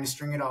and trying to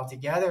string it all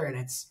together. And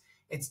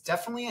it's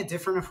definitely a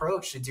different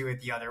approach to do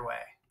it the other way.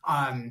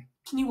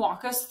 Can you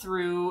walk us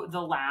through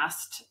the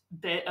last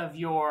bit of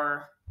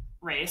your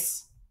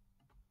race?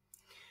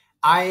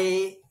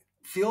 I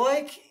feel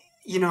like,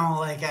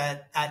 like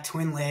at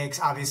Twin Lakes,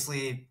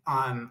 obviously,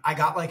 I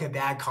got like a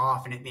bad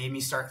cough and it made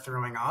me start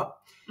throwing up.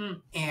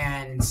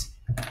 And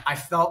I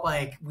felt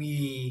like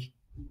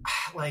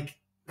like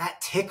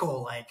that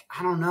tickle, like,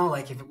 I don't know,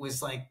 like if it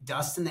was like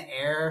dust in the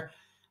air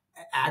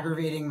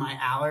aggravating my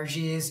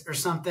allergies or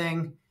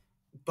something,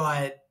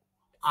 but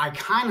I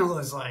kind of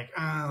was like,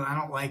 oh, I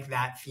don't like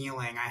that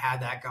feeling. I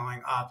had that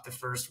going up the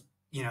first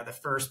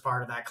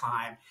part of that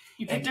climb.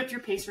 You picked up your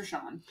pacer,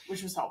 Sean,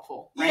 which was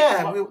helpful. Right?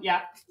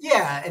 Yeah.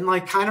 Yeah. And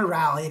like kind of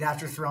rallied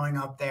after throwing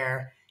up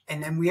there.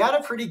 And then we had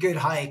a pretty good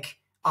hike.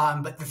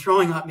 But the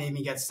throwing up made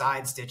me get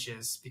side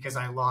stitches because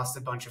I lost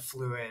a bunch of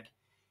fluid.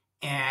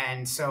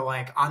 And so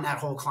like on that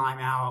whole climb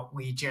out,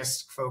 we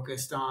just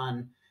focused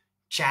on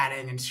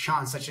chatting, and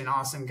Sean's such an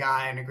awesome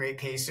guy and a great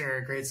pacer,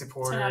 a great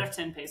supporter. 10 out of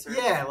 10 pacer.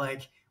 Yeah.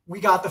 Like we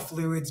got the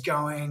fluids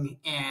going,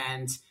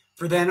 and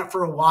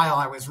for a while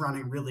I was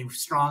running really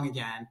strong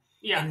again.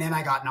 Yeah. And then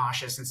I got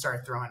nauseous and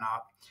started throwing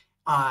up.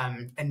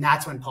 And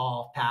that's when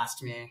Paul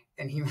passed me,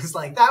 and he was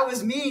like, that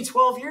was me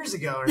 12 years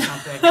ago or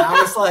something. And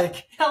I was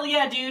like, hell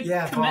yeah, dude.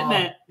 Yeah.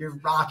 Commitment. Paul, you're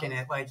rocking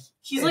it. Like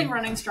he's like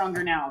running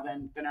stronger now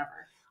than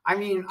ever. I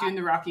mean, doing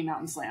the Rocky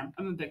Mountain Slam.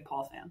 I'm a big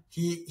Paul fan.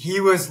 He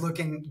was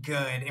looking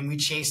good, and we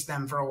chased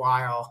them for a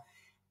while,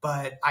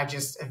 but I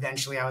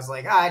was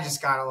like, I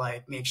just gotta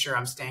like make sure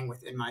I'm staying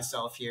within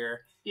myself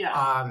here.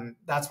 Yeah.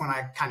 That's when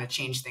I kind of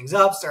changed things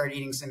up, started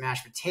eating some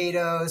mashed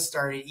potatoes,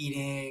 started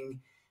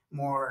eating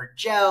more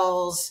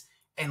gels,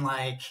 and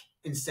like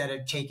instead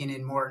of taking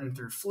in Morton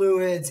through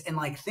fluids, and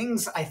like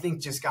things I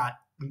think just got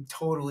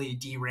totally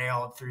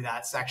derailed through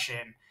that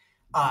section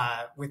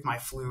with my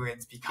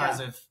fluids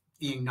because of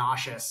being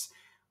nauseous.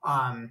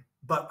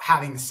 But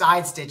having the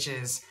side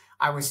stitches,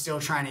 I was still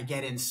trying to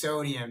get in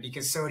sodium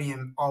because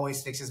sodium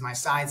always fixes my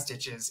side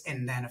stitches,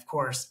 and then of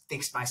course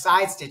fixed my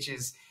side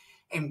stitches,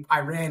 and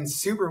I ran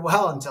super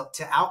well until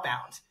to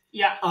outbound.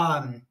 Yeah.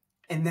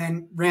 And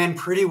then ran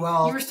pretty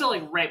well. You were still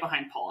like right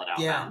behind Paul at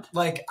outbound. Yeah.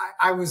 Like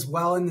I was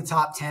well in the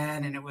top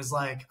 10, and it was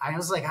like, I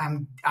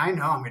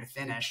know I'm going to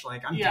finish.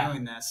 Like I'm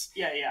doing this.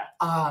 Yeah.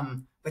 Yeah.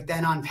 But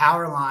then on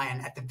power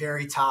line at the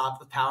very top,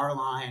 the power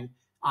line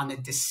on the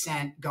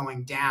descent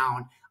going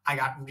down, I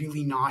got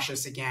really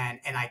nauseous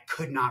again, and I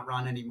could not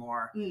run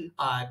anymore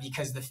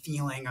because the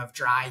feeling of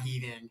dry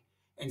heaving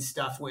and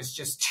stuff was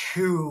just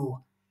too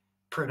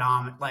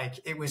predominant.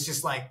 Like it was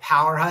just like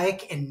power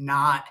hike and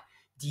not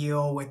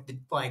deal with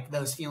like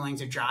those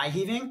feelings of dry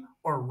heaving,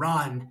 or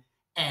run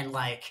and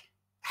like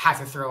have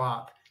to throw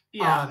up.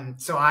 Yeah.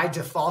 So I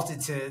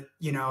defaulted to,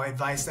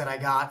 advice that I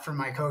got from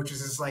my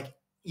coaches is like,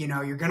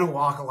 you're going to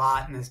walk a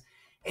lot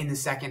in the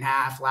second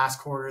half,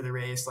 last quarter of the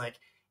race. Like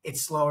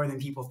it's slower than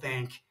people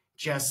think.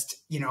 Just,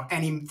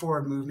 any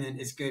forward movement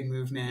is good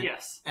movement.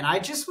 Yes. And I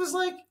just was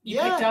like, you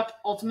picked up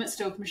Ultimate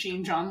Stoke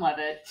Machine, John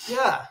Levitt.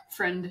 Yeah.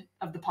 Friend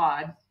of the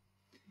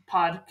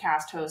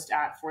podcast host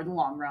at For the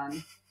Long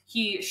Run.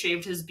 He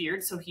shaved his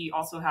beard, so he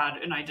also had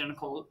an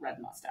identical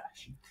red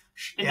mustache.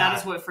 And that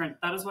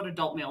is what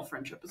adult male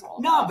friendship is all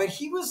about. No, but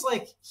he was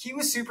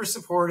super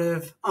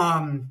supportive.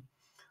 I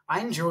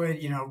enjoyed,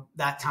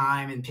 that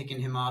time and picking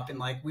him up, and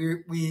like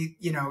we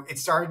it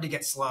started to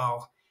get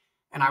slow,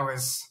 and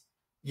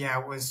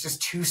it was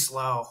just too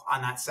slow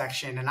on that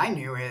section, and I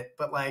knew it,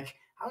 but like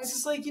I was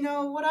just like,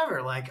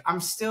 whatever, like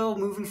I'm still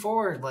moving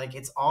forward, like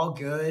it's all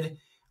good.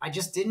 I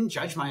just didn't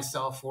judge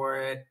myself for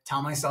it,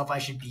 tell myself I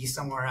should be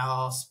somewhere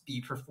else, be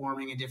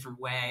performing a different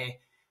way.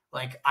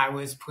 Like I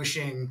was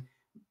pushing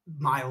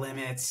my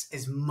limits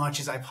as much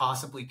as I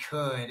possibly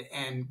could,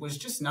 and was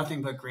just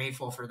nothing but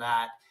grateful for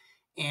that.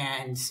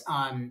 And,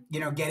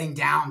 getting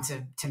down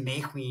to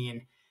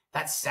Mayqueen,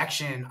 that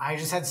section, I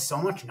just had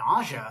so much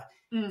nausea.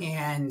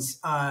 And,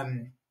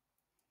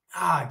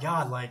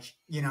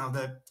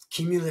 the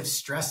cumulative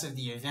stress of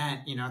the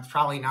event, it's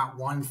probably not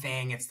one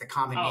thing. It's the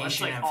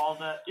combination of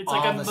it's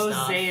like a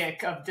mosaic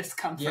stuff. Of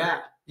discomfort.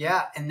 Yeah.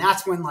 Yeah. And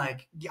that's when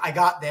like I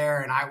got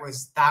there, and that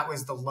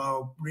was the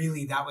low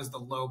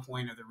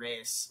point of the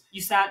race.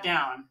 You sat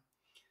down.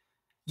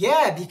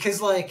 Yeah,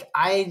 because like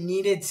I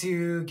needed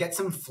to get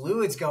some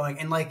fluids going,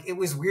 and like it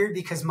was weird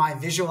because my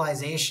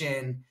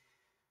visualization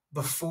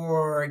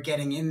before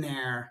getting in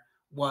there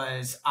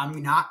was,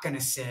 I'm not going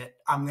to sit,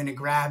 I'm going to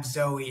grab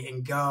Zoe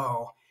and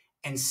go.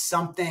 And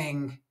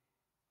something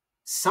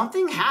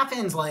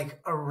happened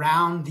like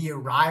around the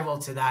arrival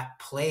to that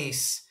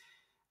place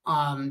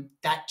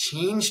that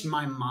changed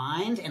my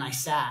mind, and I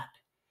sat.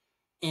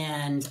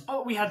 And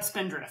we had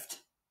Spindrift.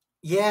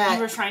 Yeah.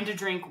 You were trying to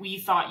drink. We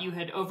thought you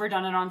had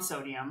overdone it on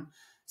sodium,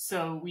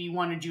 so we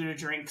wanted you to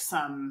drink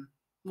some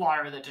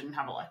water that didn't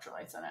have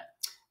electrolytes in it.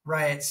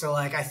 Right. So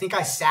like I think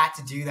I sat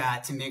to do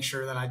that to make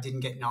sure that I didn't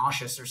get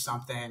nauseous or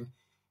something.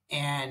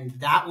 And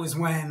that was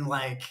when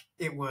like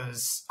it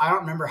was, I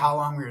don't remember how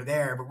long we were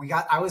there, but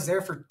I was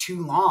there for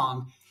too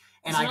long,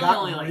 and I got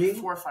only like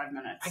 4 or 5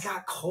 minutes. I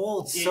got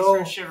cold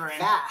so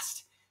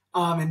fast.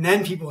 And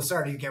then people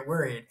started to get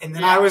worried. And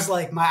then I was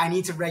like, I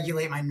need to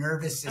regulate my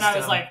nervous system. And I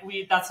was like,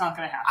 that's not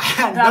going to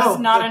happen. That's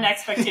not an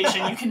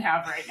expectation you can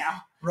have right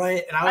now.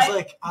 Right. And I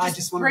was I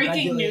just want to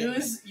breaking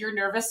news, your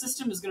nervous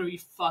system is going to be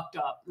fucked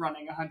up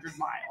running 100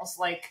 miles.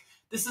 Like,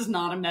 this is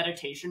not a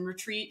meditation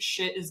retreat.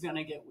 Shit is going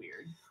to get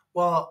weird.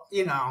 Well,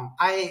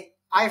 I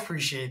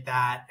appreciate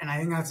that. And I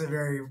think that's a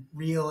very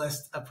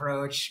realist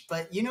approach.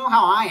 But you know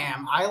how I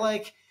am.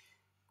 I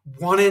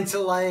wanted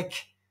to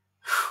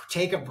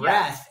take a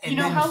breath and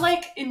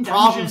how in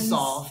Dungeons,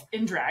 solve.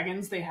 In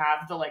Dragons, they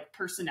have the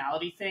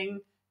personality thing.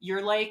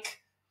 You're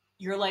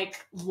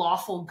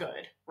lawful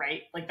good,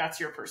 right? That's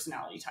your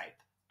personality type.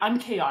 I'm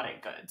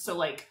chaotic good.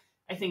 So I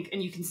think,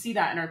 and you can see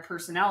that in our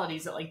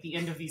personalities at the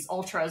end of these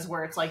ultras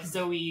where it's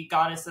Zoe,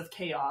 goddess of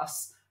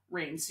chaos,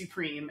 reigns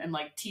supreme, and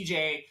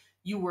TJ,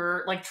 you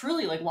were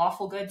truly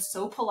lawful good,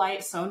 so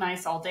polite, so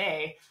nice all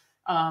day.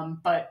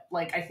 But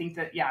I think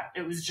that,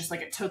 it was just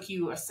it took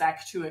you a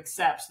sec to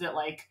accept that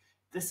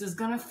this is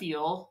going to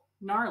feel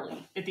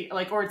gnarly at the,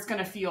 or it's going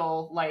to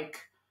feel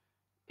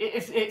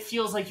it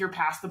feels like you're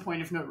past the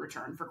point of no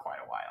return for quite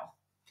a while.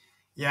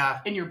 Yeah.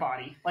 In your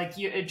body.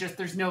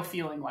 There's no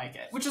feeling like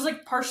it, which is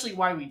partially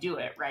why we do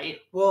it, right?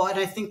 Well, and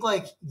I think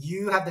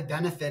you have the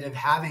benefit of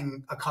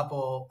having a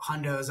couple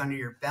hundos under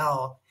your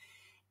belt.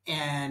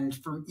 And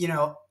for,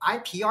 I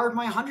PR'd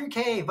my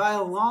 100K by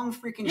a long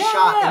freaking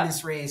shot in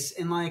this race.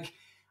 And that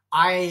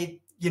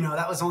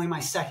was only my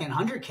second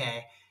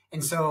 100K.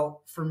 And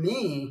so for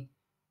me,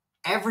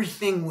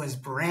 everything was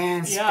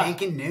brand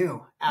spanking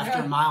new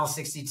after mile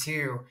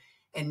 62.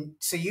 And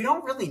so you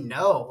don't really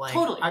know.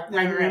 Totally. I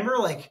remember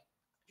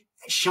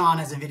Sean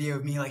has a video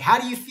of me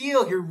how do you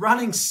feel? You're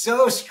running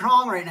so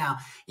strong right now.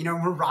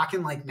 We're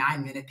rocking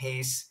 9-minute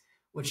pace,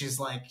 which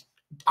is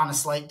on a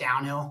slight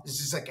downhill. It's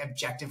just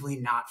objectively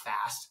not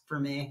fast for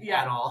me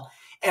at all.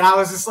 And I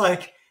was just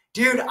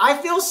dude, I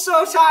feel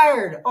so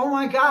tired. Oh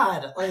my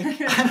God.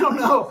 I don't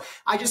know.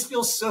 I just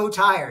feel so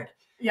tired.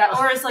 Yeah,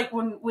 or it's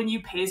when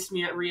you paced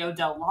me at Rio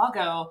del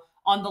Lago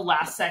on the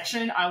last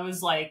section, I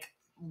was redlining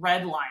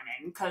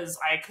because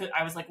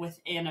I was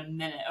within a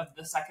minute of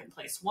the second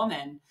place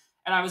woman,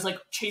 and I was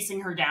chasing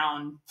her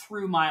down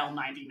through mile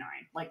 99,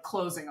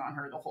 closing on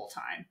her the whole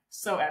time.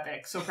 So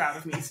epic, so proud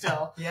of me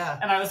still. Yeah.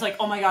 And I was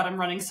oh my God, I'm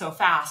running so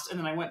fast. And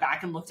then I went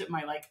back and looked at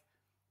my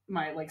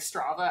my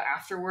Strava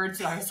afterwards,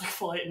 and I was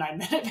fully at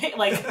 9-minute pace.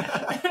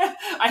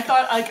 I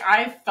thought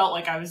I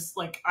felt I was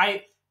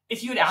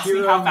if you had asked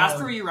me how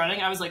fast were you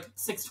running, I was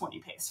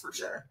 6:20 pace for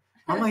sure.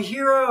 I'm a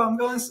hero. I'm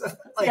going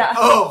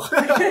oh.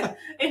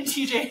 And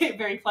TJ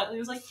very politely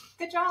was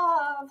good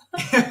job.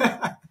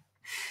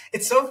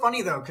 It's so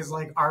funny though, because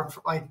our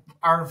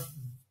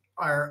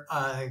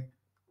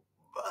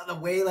the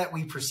way that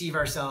we perceive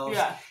ourselves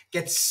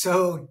gets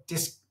so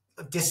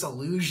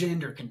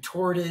disillusioned or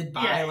contorted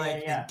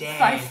by the day.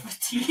 By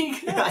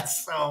fatigue.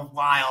 That's so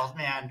wild,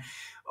 man.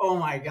 Oh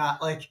my God.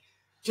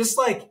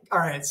 All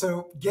right,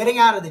 so getting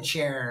out of the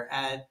chair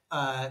at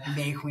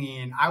May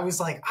Queen, I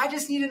was I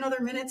just need another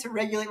minute to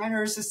regulate my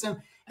nervous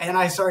system. And then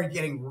I started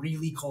getting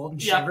really cold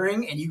and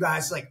shivering, and you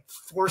guys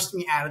forced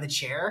me out of the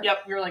chair. Yep,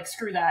 you're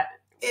screw that.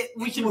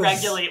 We can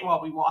regulate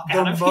while we walk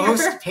out of here. The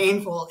most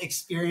painful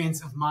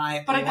experience of my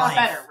life. But it got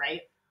better,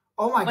 right?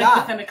 Oh my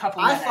God. Within a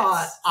couple minutes.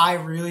 I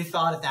really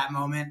thought at that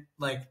moment,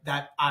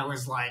 that I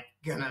was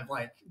gonna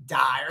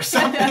die or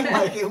something.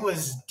 It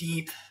was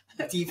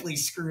deeply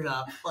screwed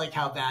up,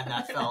 how bad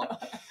that felt.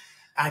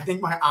 I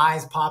think my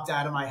eyes popped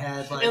out of my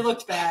head. It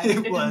looked bad.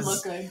 It didn't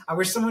look good. I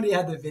wish somebody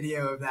had the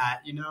video of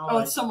that,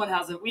 Oh, someone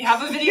has it. We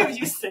have a video of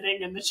you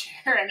sitting in the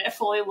chair, and it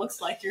fully looks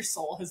like your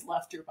soul has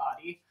left your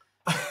body.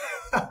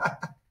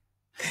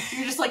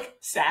 You're just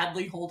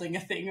sadly holding a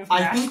thing of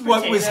mashed potatoes.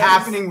 What was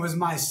happening was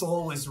my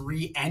soul was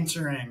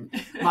re-entering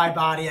my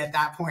body at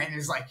that point, and it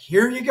was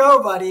here you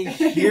go, buddy.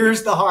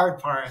 Here's the hard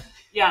part.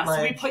 Yeah,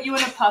 so we put you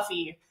in a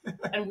puffy,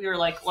 and we were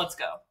let's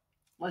go.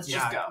 Let's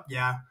just go.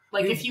 Yeah.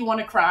 If you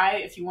want to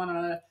cry, if you want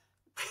to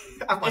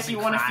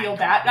feel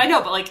bad. I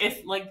know, but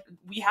if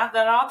we have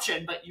that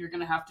option, but you're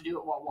going to have to do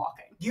it while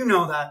walking.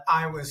 That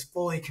I was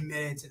fully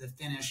committed to the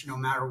finish no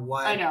matter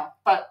what. I know,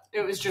 but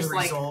it was just the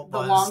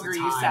longer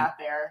you sat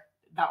there,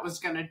 that was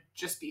going to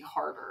just be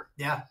harder.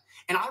 Yeah.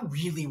 And I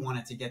really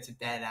wanted to get to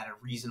bed at a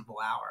reasonable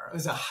hour. It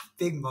was a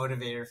big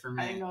motivator for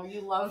me. I know,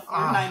 you love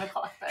your 9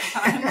 o'clock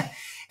bedtime.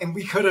 And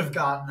we could have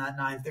gotten that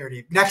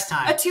 9:30 next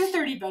time. A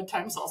 2:30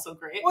 bedtime is also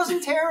great. It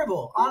wasn't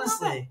terrible,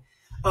 honestly.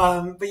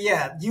 But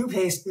yeah, you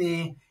paced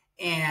me,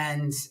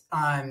 and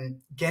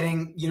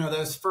getting,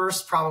 those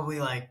first probably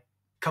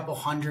couple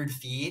 100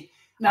 feet.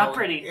 Not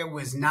pretty. It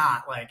was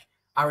not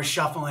I was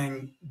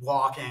shuffling,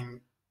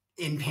 walking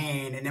in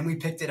pain, and then we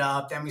picked it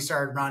up. Then we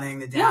started running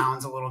the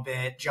downs a little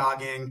bit,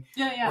 jogging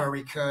where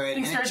we could.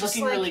 Things started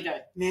looking really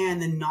good. Man,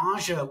 the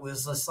nausea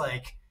was just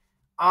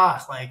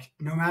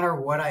no matter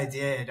what I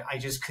did, I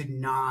just could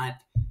not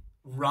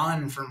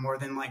run for more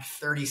than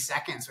 30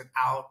 seconds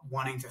without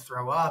wanting to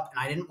throw up. And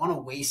I didn't want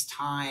to waste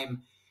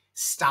time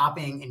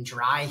stopping and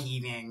dry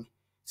heaving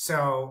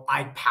So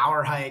I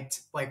power hiked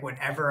like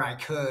whatever I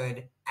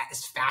could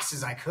as fast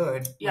as I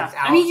could. Yeah.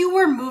 I mean, you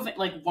were moving,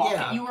 like walking.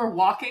 Yeah. You were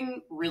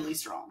walking really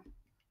strong.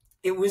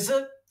 It was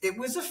a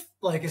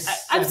like a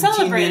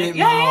 17-minute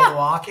mile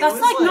walk.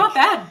 That's like not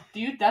bad,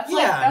 dude. That's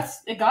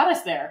it got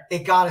us there.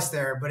 It got us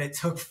there, but it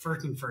took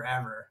freaking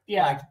forever.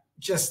 Yeah. Like,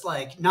 just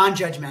like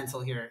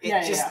non-judgmental here.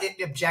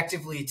 It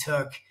objectively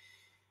took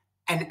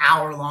an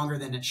hour longer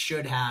than it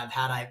should have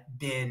had I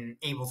been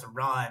able to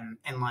run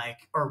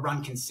or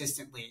run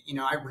consistently. You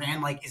know, I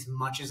ran like as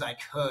much as I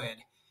could.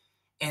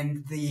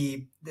 And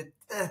the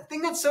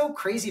thing that's so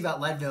crazy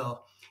about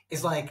Leadville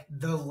is like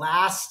the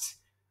last,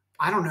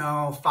 I don't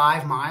know,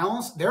 5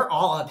 miles, they're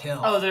all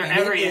uphill. Oh, they're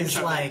every inch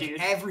of it,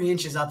 dude. Every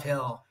inch is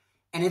uphill.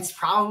 And it's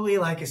probably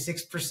like a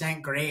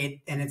 6%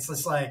 grade. And it's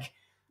just like,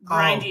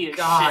 grindy oh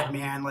God, shit.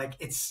 Man, like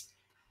it's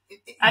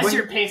as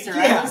your pacer,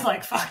 I was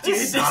like, fuck, dude,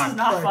 this is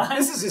not fun.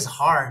 This is just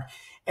hard.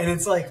 And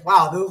it's like,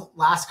 wow, the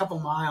last couple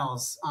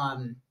miles,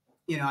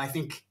 you know, I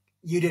think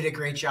you did a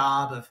great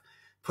job of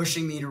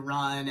pushing me to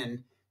run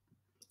and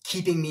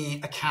keeping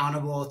me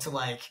accountable to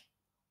like,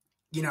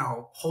 you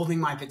know, holding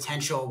my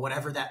potential,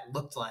 whatever that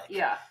looked like.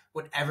 Yeah.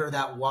 Whatever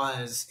that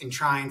was, and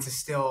trying to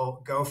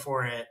still go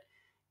for it.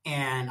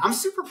 And I'm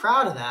super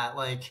proud of that.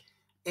 Like,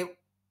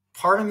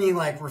 part of me,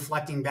 like,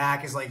 reflecting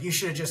back is like, you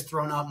should have just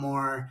thrown up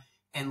more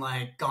and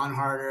like gone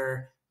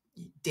harder,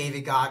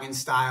 David Goggins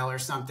style or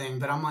something.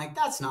 But I'm like,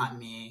 that's not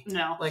me.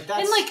 No, like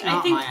that's and like not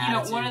I think my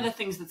attitude. One of the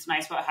things that's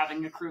nice about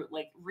having a crew,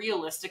 like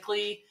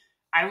realistically,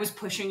 I was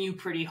pushing you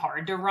pretty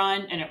hard to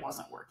run and it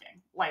wasn't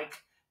working. Like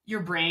your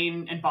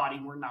brain and body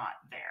were not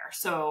there.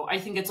 So I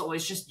think it's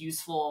always just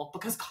useful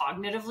because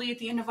cognitively at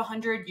the end of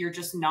 100, you're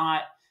just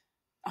not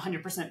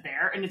 100%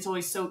 there. And it's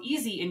always so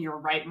easy in your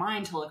right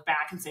mind to look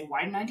back and say,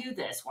 why didn't I do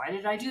this? Why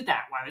did I do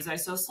that? Why was I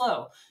so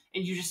slow?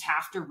 And you just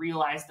have to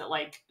realize that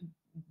like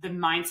the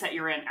mindset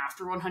you're in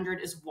after 100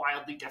 is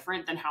wildly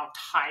different than how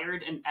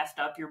tired and effed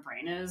up your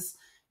brain is,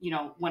 you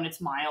know, when it's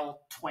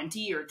mile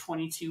 20 or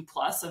 22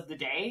 plus of the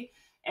day.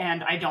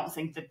 And I don't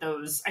think that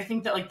I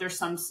think that like there's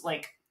some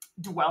like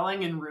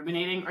dwelling and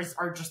ruminating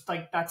are just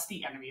like, that's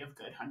the enemy of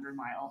good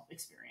 100-mile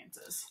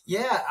experiences.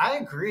 Yeah, I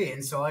agree.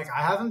 And so like,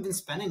 I haven't been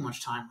spending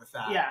much time with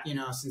that, you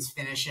know, since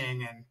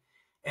finishing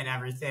and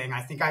everything.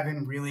 I think I've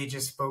been really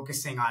just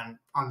focusing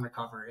on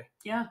recovery.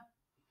 Yeah.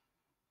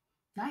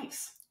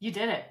 Nice. You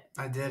did it.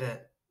 I did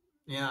it.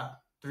 Yeah.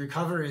 The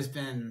recovery has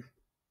been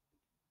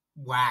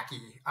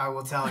wacky. I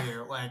will tell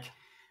you, like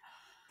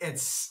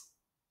it's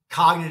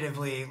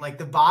cognitively like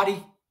the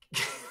body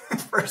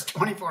first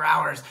 24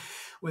 hours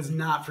was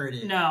not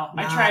pretty. No,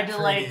 I tried to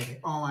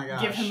like oh my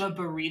gosh, give him a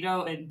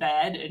burrito in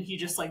bed and he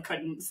just like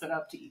couldn't sit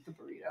up to eat the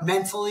burrito.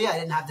 Mentally, I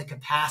didn't have the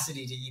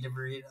capacity to eat a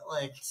burrito.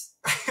 Like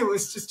it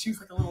was just too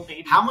like a little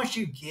baby. How much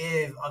you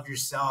give of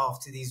yourself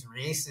to these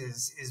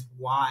races is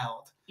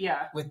wild.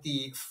 Yeah. With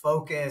the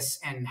focus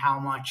and how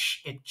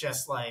much it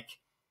just like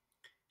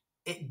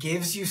it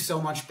gives you so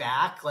much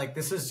back. Like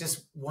this is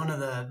just one of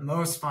the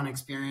most fun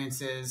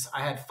experiences.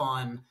 I had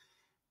fun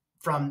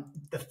from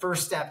the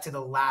first step to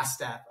the last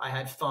step. I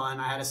had fun.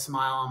 I had a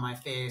smile on my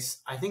face,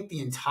 I think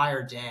the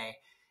entire day.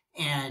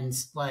 And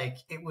like,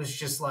 it was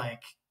just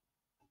like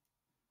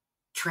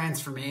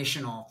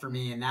transformational for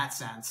me in that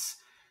sense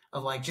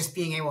of like just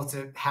being able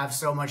to have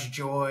so much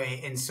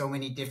joy in so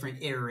many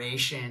different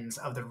iterations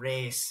of the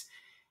race,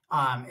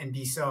 and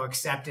be so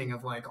accepting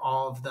of like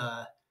all of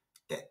the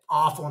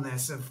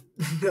awfulness of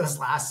those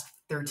last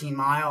 13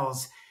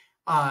 miles.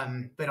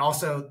 But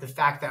also the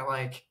fact that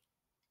like,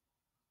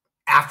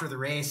 after the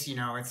race, you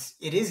know,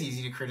 it is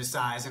easy to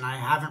criticize, and I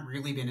haven't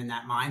really been in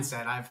that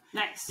mindset.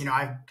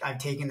 I've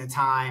taken the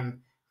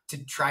time to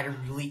try to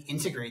really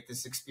integrate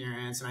this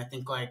experience. And I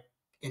think like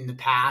in the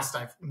past,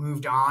 I've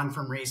moved on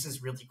from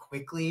races really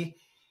quickly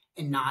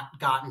and not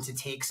gotten to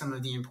take some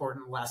of the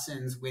important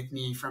lessons with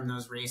me from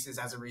those races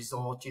as a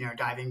result, you know,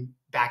 diving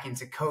back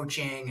into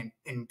coaching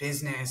and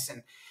business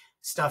and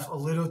stuff a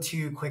little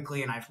too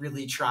quickly. And I've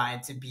really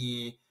tried to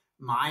be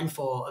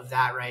mindful of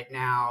that right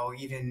now,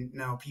 even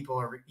though people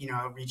are, you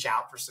know, reach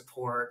out for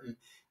support. And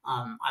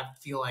I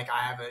feel like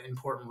I have an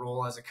important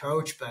role as a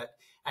coach, but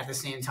at the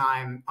same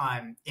time,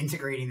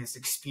 integrating this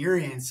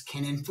experience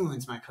can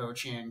influence my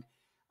coaching.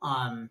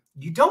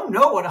 You don't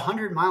know what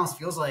 100 miles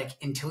feels like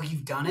until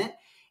you've done it.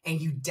 And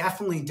you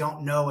definitely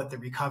don't know what the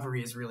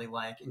recovery is really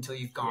like until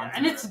you've gone through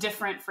and it's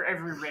different for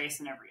every race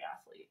and every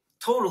athlete.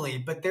 Totally.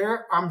 But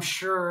there, I'm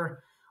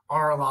sure,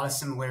 are a lot of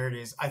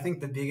similarities. I think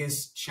the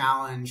biggest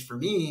challenge for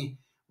me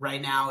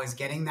right now is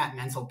getting that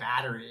mental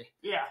battery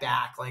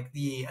back. Like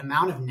the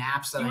amount of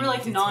naps that you were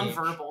like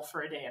nonverbal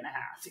for a day and a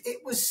half.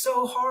 It was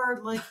so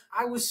hard. Like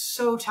I was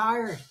so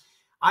tired.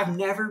 I've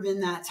never been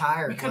that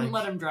tired. You couldn't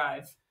let him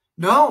drive.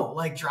 No,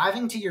 like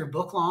driving to your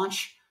book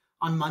launch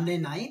on Monday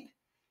night,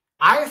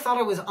 I thought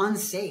it was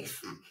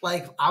unsafe.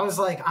 Like I was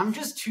like, I'm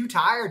just too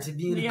tired to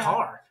be in the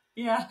car.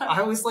 Yeah.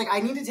 I was like,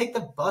 I need to take the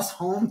bus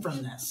home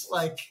from this.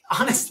 Like,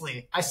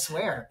 honestly, I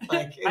swear.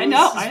 Like, I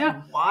know.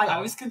 Wild. I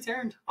was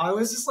concerned. I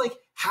was just like,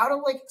 how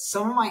do like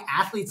some of my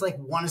athletes like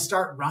want to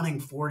start running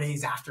 4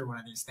 days after one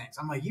of these things?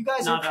 I'm like, you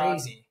guys are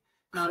crazy.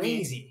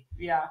 Crazy.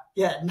 Yeah.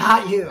 Yeah,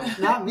 not you.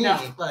 Not me. No.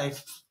 Like,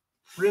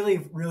 really,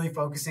 really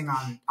focusing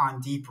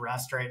on deep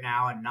rest right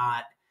now and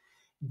not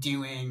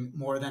doing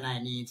more than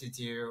I need to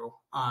do,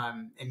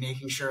 and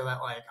making sure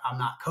that like I'm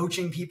not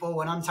coaching people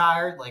when I'm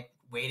tired, like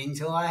waiting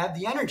till I have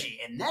the energy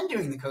and then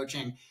doing the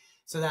coaching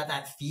so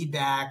that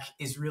feedback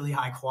is really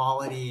high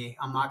quality.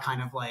 I'm not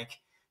kind of like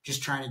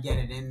just trying to get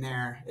it in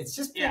there. It's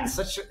just been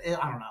such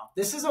a, I don't know.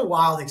 This is a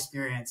wild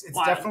experience. It's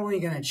definitely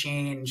going to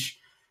change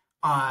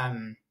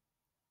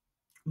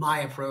my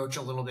approach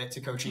a little bit to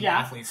coaching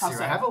athletes too.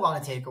 So? I have a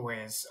lot of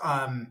takeaways.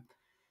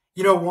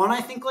 One, I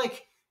think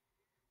like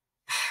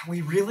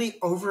we really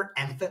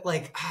overemphasize,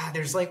 like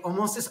there's like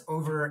almost this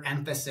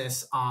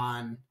overemphasis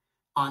on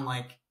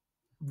like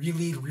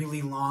really,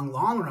 really long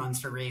runs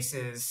for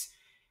races.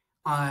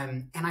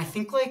 And I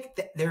think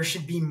like there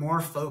should be more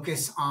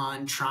focus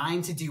on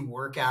trying to do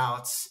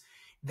workouts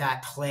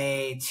that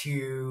play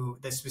to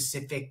the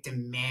specific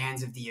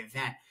demands of the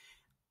event.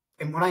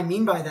 And what I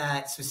mean by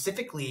that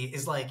specifically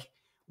is like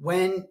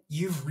when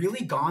you've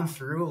really gone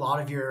through a lot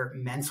of your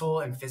mental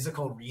and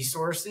physical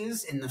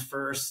resources in the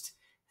first,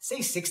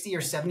 say 60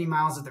 or 70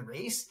 miles of the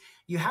race,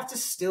 you have to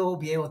still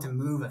be able to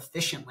move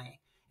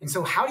efficiently. And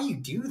so how do you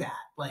do that?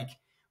 Like,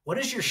 what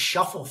does your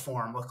shuffle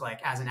form look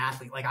like as an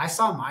athlete? Like I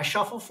saw my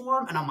shuffle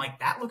form and I'm like,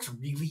 that looks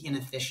really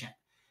inefficient.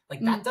 Like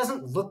that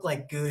doesn't look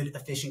like good,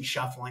 efficient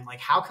shuffling. Like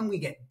how can we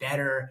get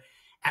better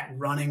at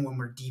running when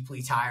we're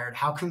deeply tired?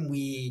 How can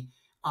we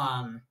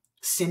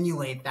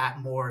simulate that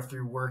more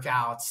through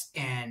workouts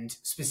and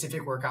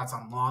specific workouts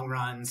on long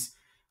runs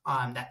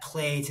that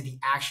play to the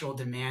actual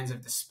demands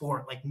of the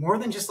sport? Like more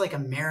than just like a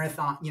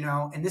marathon,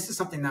 and this is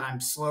something that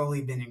I'm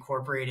slowly been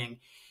incorporating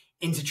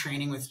into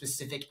training with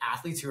specific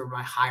athletes who are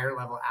my higher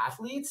level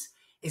athletes,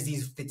 is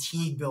these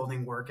fatigue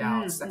building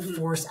workouts that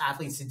force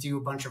athletes to do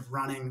a bunch of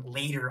running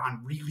later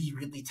on really,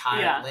 really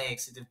tired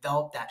legs to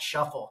develop that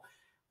shuffle.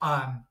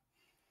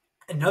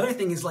 Another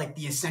thing is like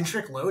the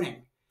eccentric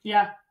loading.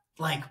 Yeah.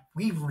 Like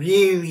we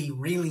really,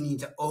 really need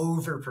to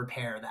over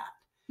prepare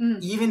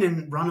that. Even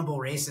in runnable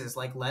races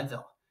like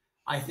Leadville.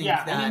 I think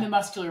the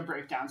muscular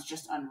breakdown's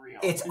just unreal.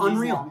 It's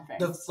unreal.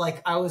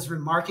 Like I was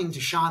remarking to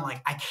Sean,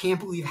 like I can't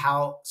believe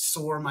how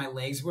sore my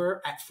legs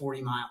were at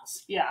 40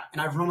 miles. Yeah.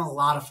 And I've run a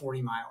lot of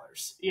 40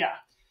 milers. Yeah.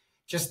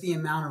 Just the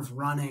amount of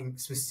running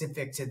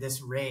specific to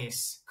this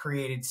race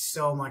created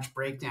so much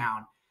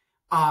breakdown.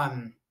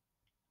 And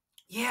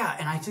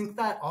I think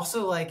that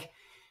also like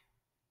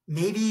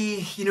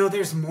maybe,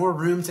 there's more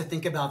room to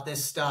think about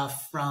this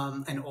stuff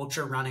from an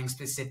ultra running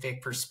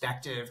specific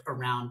perspective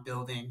around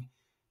building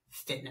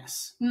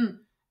fitness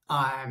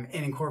and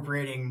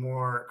incorporating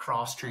more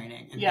cross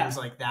training and things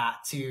like that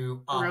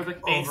to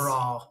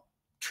overall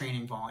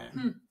training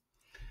volume,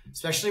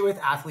 especially with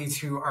athletes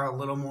who are a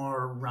little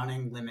more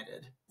running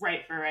limited.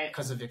 Right.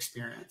 Because of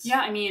experience. Yeah.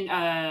 I mean,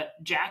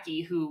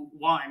 Jackie, who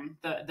won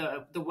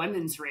the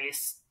women's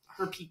race,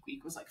 her peak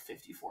week was like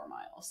 54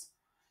 miles.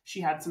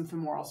 She had some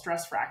femoral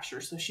stress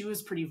fractures, so she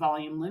was pretty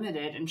volume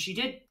limited, and she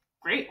did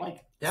great,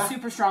 like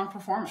super strong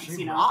performance.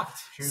 She rocked.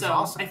 She was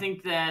awesome. I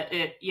think that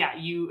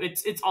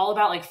it's all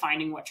about like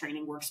finding what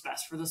training works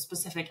best for the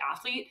specific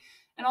athlete,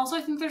 and also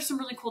I think there's some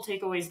really cool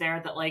takeaways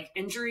there that like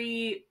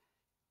injury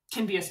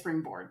can be a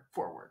springboard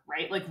forward,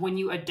 right? Like when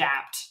you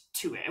adapt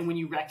to it and when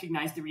you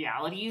recognize the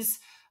realities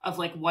of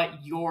like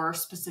what your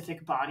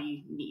specific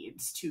body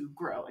needs to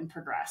grow and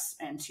progress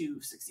and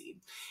to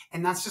succeed.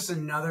 And that's just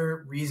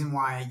another reason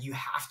why you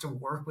have to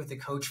work with a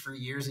coach for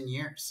years and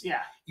years.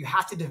 Yeah. You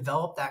have to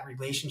develop that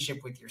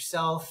relationship with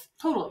yourself.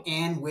 Totally.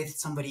 And with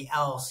somebody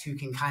else who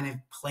can kind of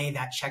play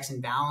that checks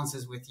and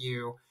balances with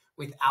you.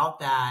 Without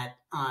that,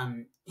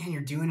 and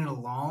you're doing it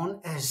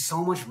alone, there's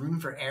so much room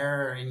for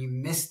error and you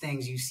miss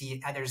things. You see,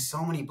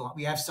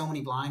 we have so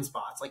many blind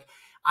spots. Like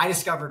I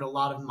discovered a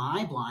lot of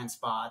my blind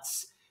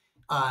spots,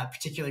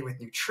 particularly with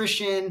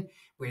nutrition,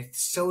 with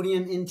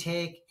sodium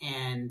intake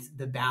and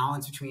the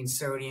balance between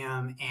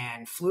sodium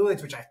and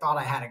fluids, which I thought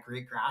I had a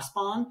great grasp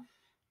on.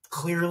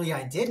 Clearly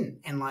I didn't.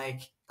 And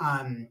like,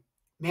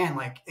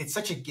 like it's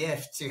such a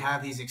gift to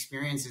have these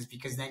experiences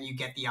because then you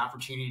get the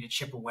opportunity to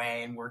chip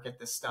away and work at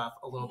this stuff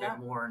a little bit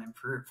more and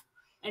improve.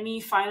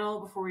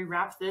 Before we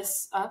wrap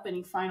this up,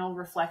 any final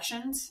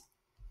reflections?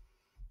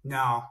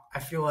 No, I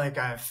feel like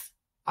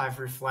I've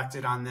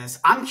reflected on this.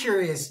 I'm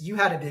curious, you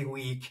had a big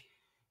week.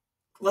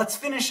 Let's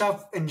finish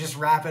up and just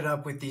wrap it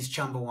up with these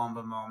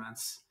Chumbawamba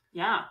moments.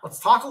 Yeah. Let's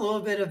talk a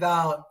little bit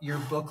about your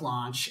book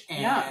launch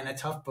and a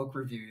tough book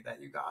review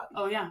that you got.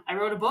 Oh, yeah. I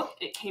wrote a book.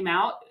 It came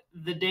out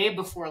the day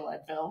before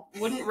Leadville.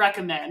 Wouldn't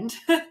recommend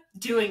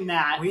doing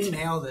that. We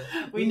nailed it.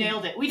 We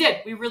nailed it. We did.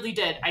 We really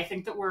did. I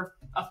think that we're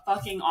a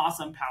fucking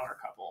awesome power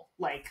couple.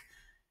 Like,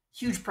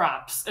 huge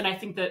props. And I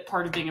think that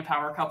part of being a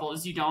power couple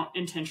is you don't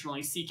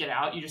intentionally seek it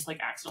out. You just, like,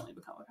 accidentally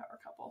become a power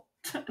couple.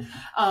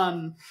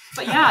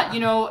 But yeah,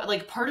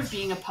 like part of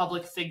being a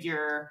public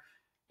figure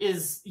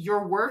is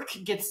your work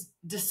gets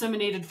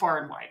disseminated far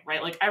and wide,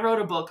 right? Like I wrote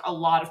a book, a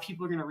lot of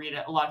people are going to read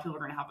it. A lot of people are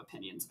going to have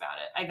opinions about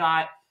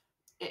it.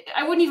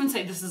 I wouldn't even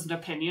say this is an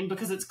opinion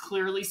because it's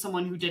clearly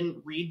someone who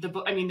didn't read the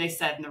book. I mean, they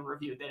said in the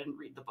review they didn't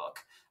read the book.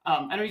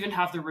 I don't even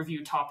have the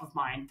review top of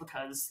mind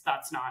because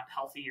that's not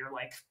healthy or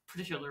like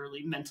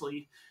particularly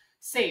mentally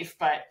safe.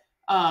 But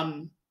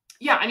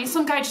yeah, I mean,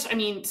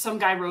 some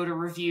guy wrote a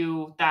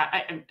review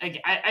that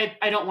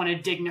I don't want to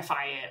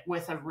dignify it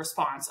with a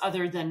response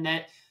other than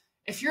that.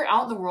 If you're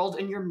out in the world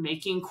and you're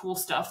making cool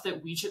stuff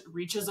that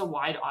reaches a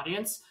wide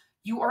audience,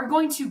 you are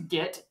going to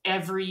get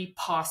every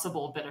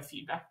possible bit of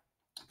feedback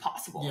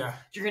possible. Yeah.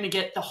 You're going to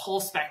get the whole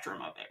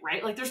spectrum of it,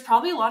 right? Like there's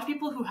probably a lot of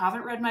people who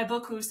haven't read my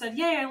book who said,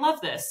 yay, I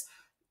love this.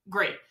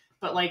 Great.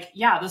 But like,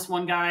 yeah, this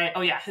one guy,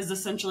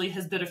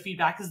 his bit of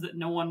feedback is that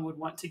no one would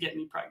want to get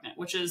me pregnant,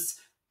 which is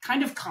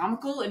kind of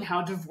comical in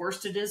how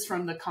divorced it is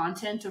from the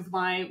content of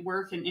my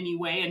work in any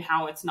way and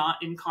how it's not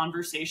in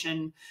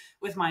conversation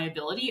with my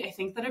ability. I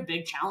think that a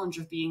big challenge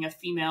of being a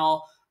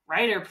female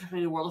writer,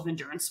 particularly in the world of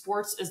endurance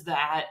sports, is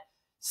that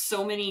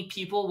so many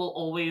people will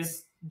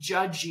always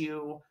judge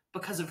you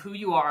because of who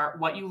you are,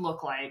 what you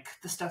look like,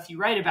 the stuff you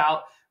write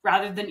about,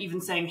 rather than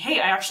even saying, hey,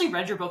 I actually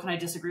read your book and I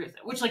disagree with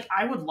it, which like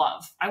I would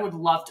love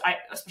to,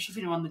 especially if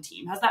anyone on the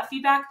team has that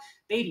feedback,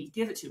 baby,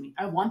 give it to me.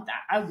 I want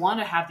that. I want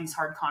to have these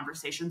hard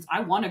conversations.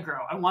 I want to grow.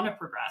 I want to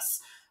progress.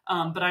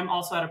 But I'm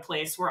also at a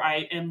place where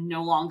I am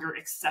no longer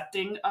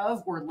accepting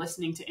of or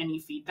listening to any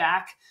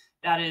feedback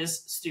that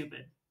is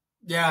stupid.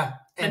 Yeah.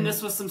 And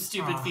this was some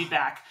stupid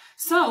feedback.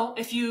 So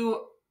if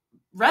you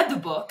read the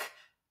book,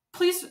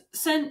 please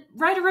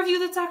write a review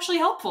that's actually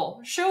helpful.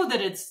 Show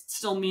that it's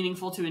still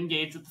meaningful to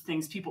engage with the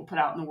things people put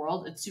out in the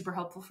world. It's super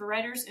helpful for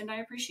writers, and I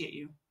appreciate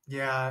you.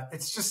 Yeah,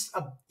 it's just,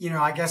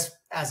 I guess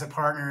as a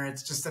partner,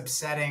 it's just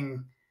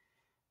upsetting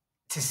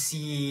to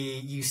see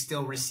you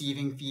still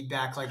receiving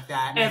feedback like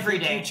that. And every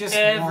day,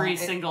 every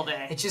single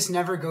day. It just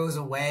never goes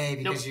away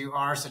because you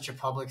are such a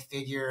public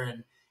figure.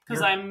 And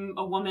because I'm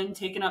a woman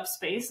taking up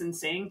space and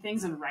saying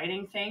things and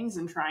writing things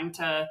and trying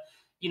to,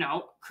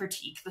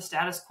 critique the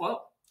status quo.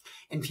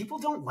 And people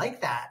don't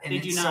like that. And they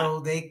do not. So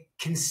they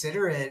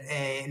consider it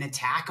an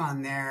attack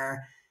on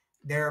their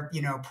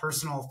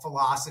personal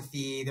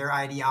philosophy, their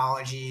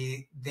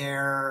ideology,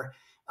 their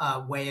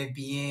way of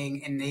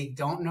being. And they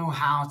don't know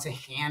how to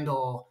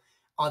handle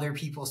other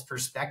people's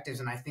perspectives.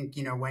 And I think,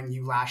 when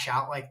you lash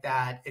out like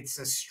that, it's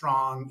a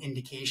strong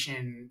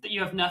indication that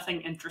you have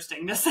nothing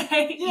interesting to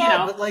say.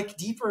 Yeah, but like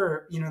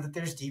deeper, that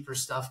there's deeper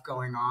stuff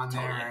going on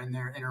there, and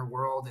their inner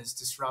world is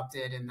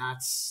disrupted. And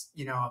that's,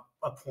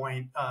 a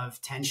point of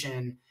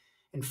tension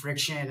and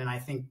friction. And I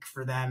think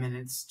for them, and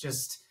it's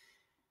just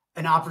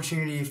an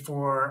opportunity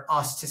for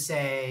us to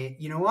say,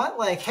 you know what,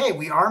 like, hey,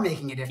 we are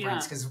making a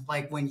difference. Because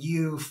like when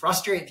you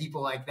frustrate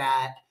people like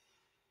that,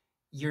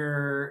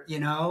 your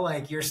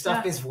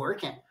stuff is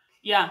working.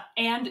 Yeah.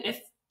 And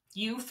if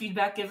you,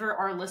 feedback giver,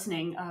 are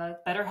listening,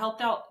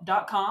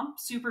 betterhelped.com,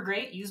 super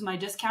great. Use my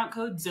discount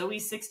code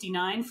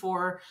Zoe69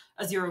 for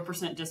a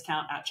 0%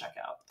 discount at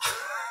checkout.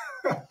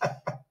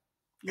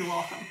 You're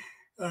welcome.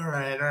 All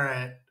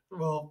right.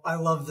 Well, I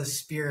love the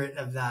spirit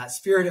of that.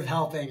 Spirit of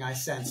helping I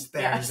sensed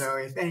there, yes.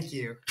 Zoe. Thank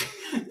you.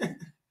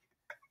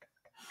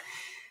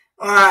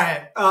 All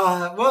right.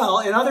 Well,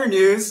 in other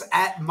news,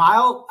 at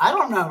mile, I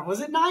don't know,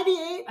 was it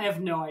 98? I have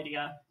no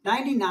idea.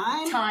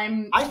 99?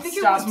 Time. I think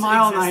it was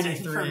mile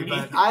 93,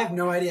 but I have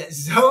no idea.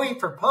 Zoe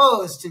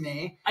proposed to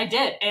me. I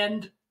did.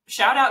 And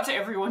shout out to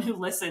everyone who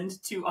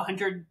listened to an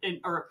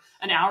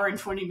hour and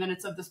 20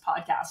 minutes of this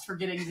podcast for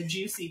getting the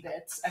juicy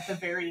bits at the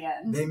very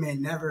end. They may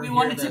never We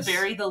wanted to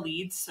bury the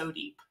lead so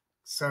deep.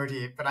 So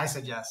deep. But I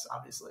said yes,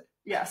 obviously.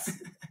 Yes.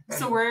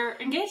 So we're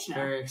engaged now.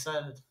 Very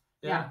excited.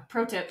 Yeah.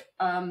 Pro tip,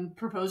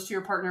 propose to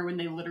your partner when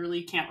they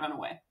literally can't run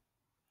away.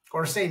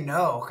 Or say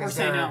no, because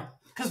they're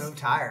so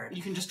tired.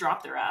 You can just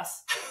drop their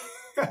ass.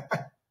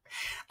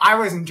 I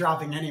wasn't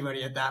dropping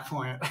anybody at that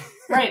point.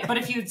 Right, but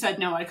if you had said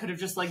no, I could have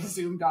just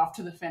zoomed off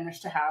to the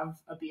finish to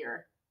have a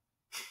beer.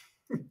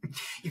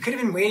 You could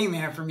have been waiting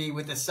there for me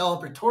with a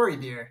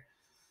celebratory beer.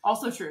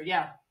 Also true,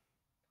 yeah.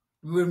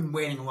 We would have been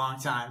waiting a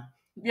long time.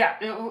 Yeah,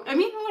 it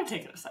would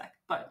take it a sec.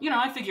 But,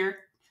 I figure,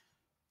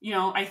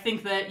 I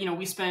think that,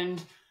 we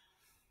spend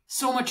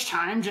so much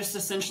time just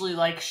essentially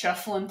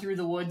shuffling through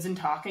the woods and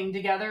talking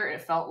together.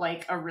 It felt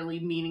like a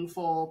really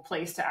meaningful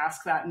place to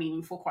ask that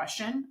meaningful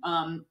question.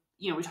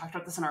 We talked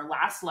about this in our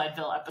last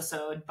Leadville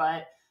episode,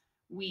 but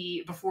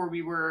before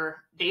we were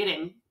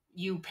dating,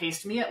 you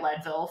paced me at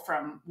Leadville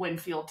from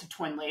Winfield to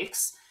Twin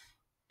Lakes.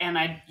 And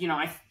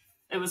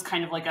it was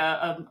kind of like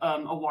a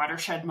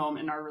watershed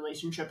moment in our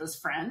relationship as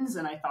friends.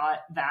 And I thought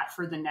that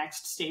for the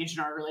next stage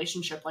in our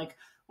relationship,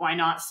 why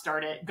not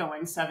start it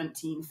going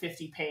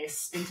 1750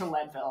 pace into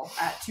Leadville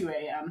at 2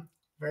 a.m.?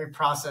 Very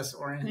process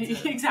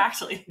oriented.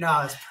 Exactly.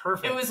 No, it's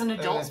perfect. It was an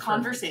adult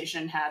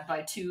conversation had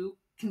by two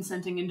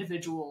consenting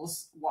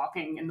individuals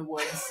walking in the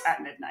woods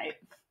at midnight.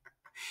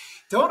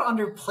 Don't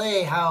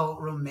underplay how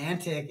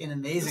romantic and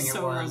amazing it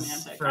was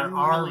romantic. For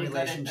our really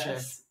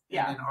relationship in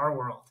our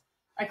world.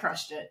 I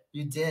crushed it.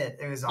 You did.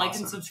 It was awesome. Like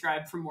and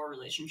subscribe for more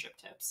relationship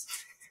tips.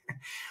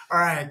 All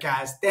right,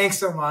 guys. Thanks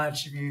so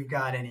much. If you've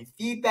got any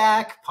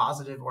feedback,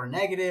 positive or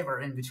negative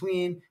or in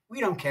between, we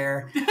don't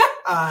care.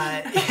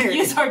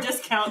 Use our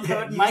discount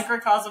code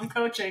Microcosm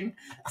Coaching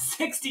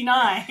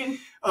 69.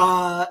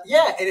 And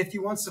if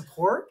you want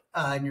support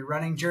in your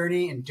running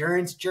journey,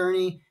 endurance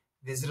journey,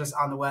 visit us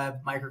on the web,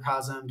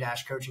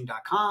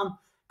 microcosm-coaching.com.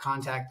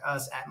 Contact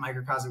us at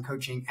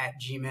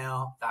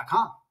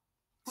microcosmcoaching@gmail.com.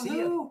 See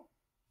you.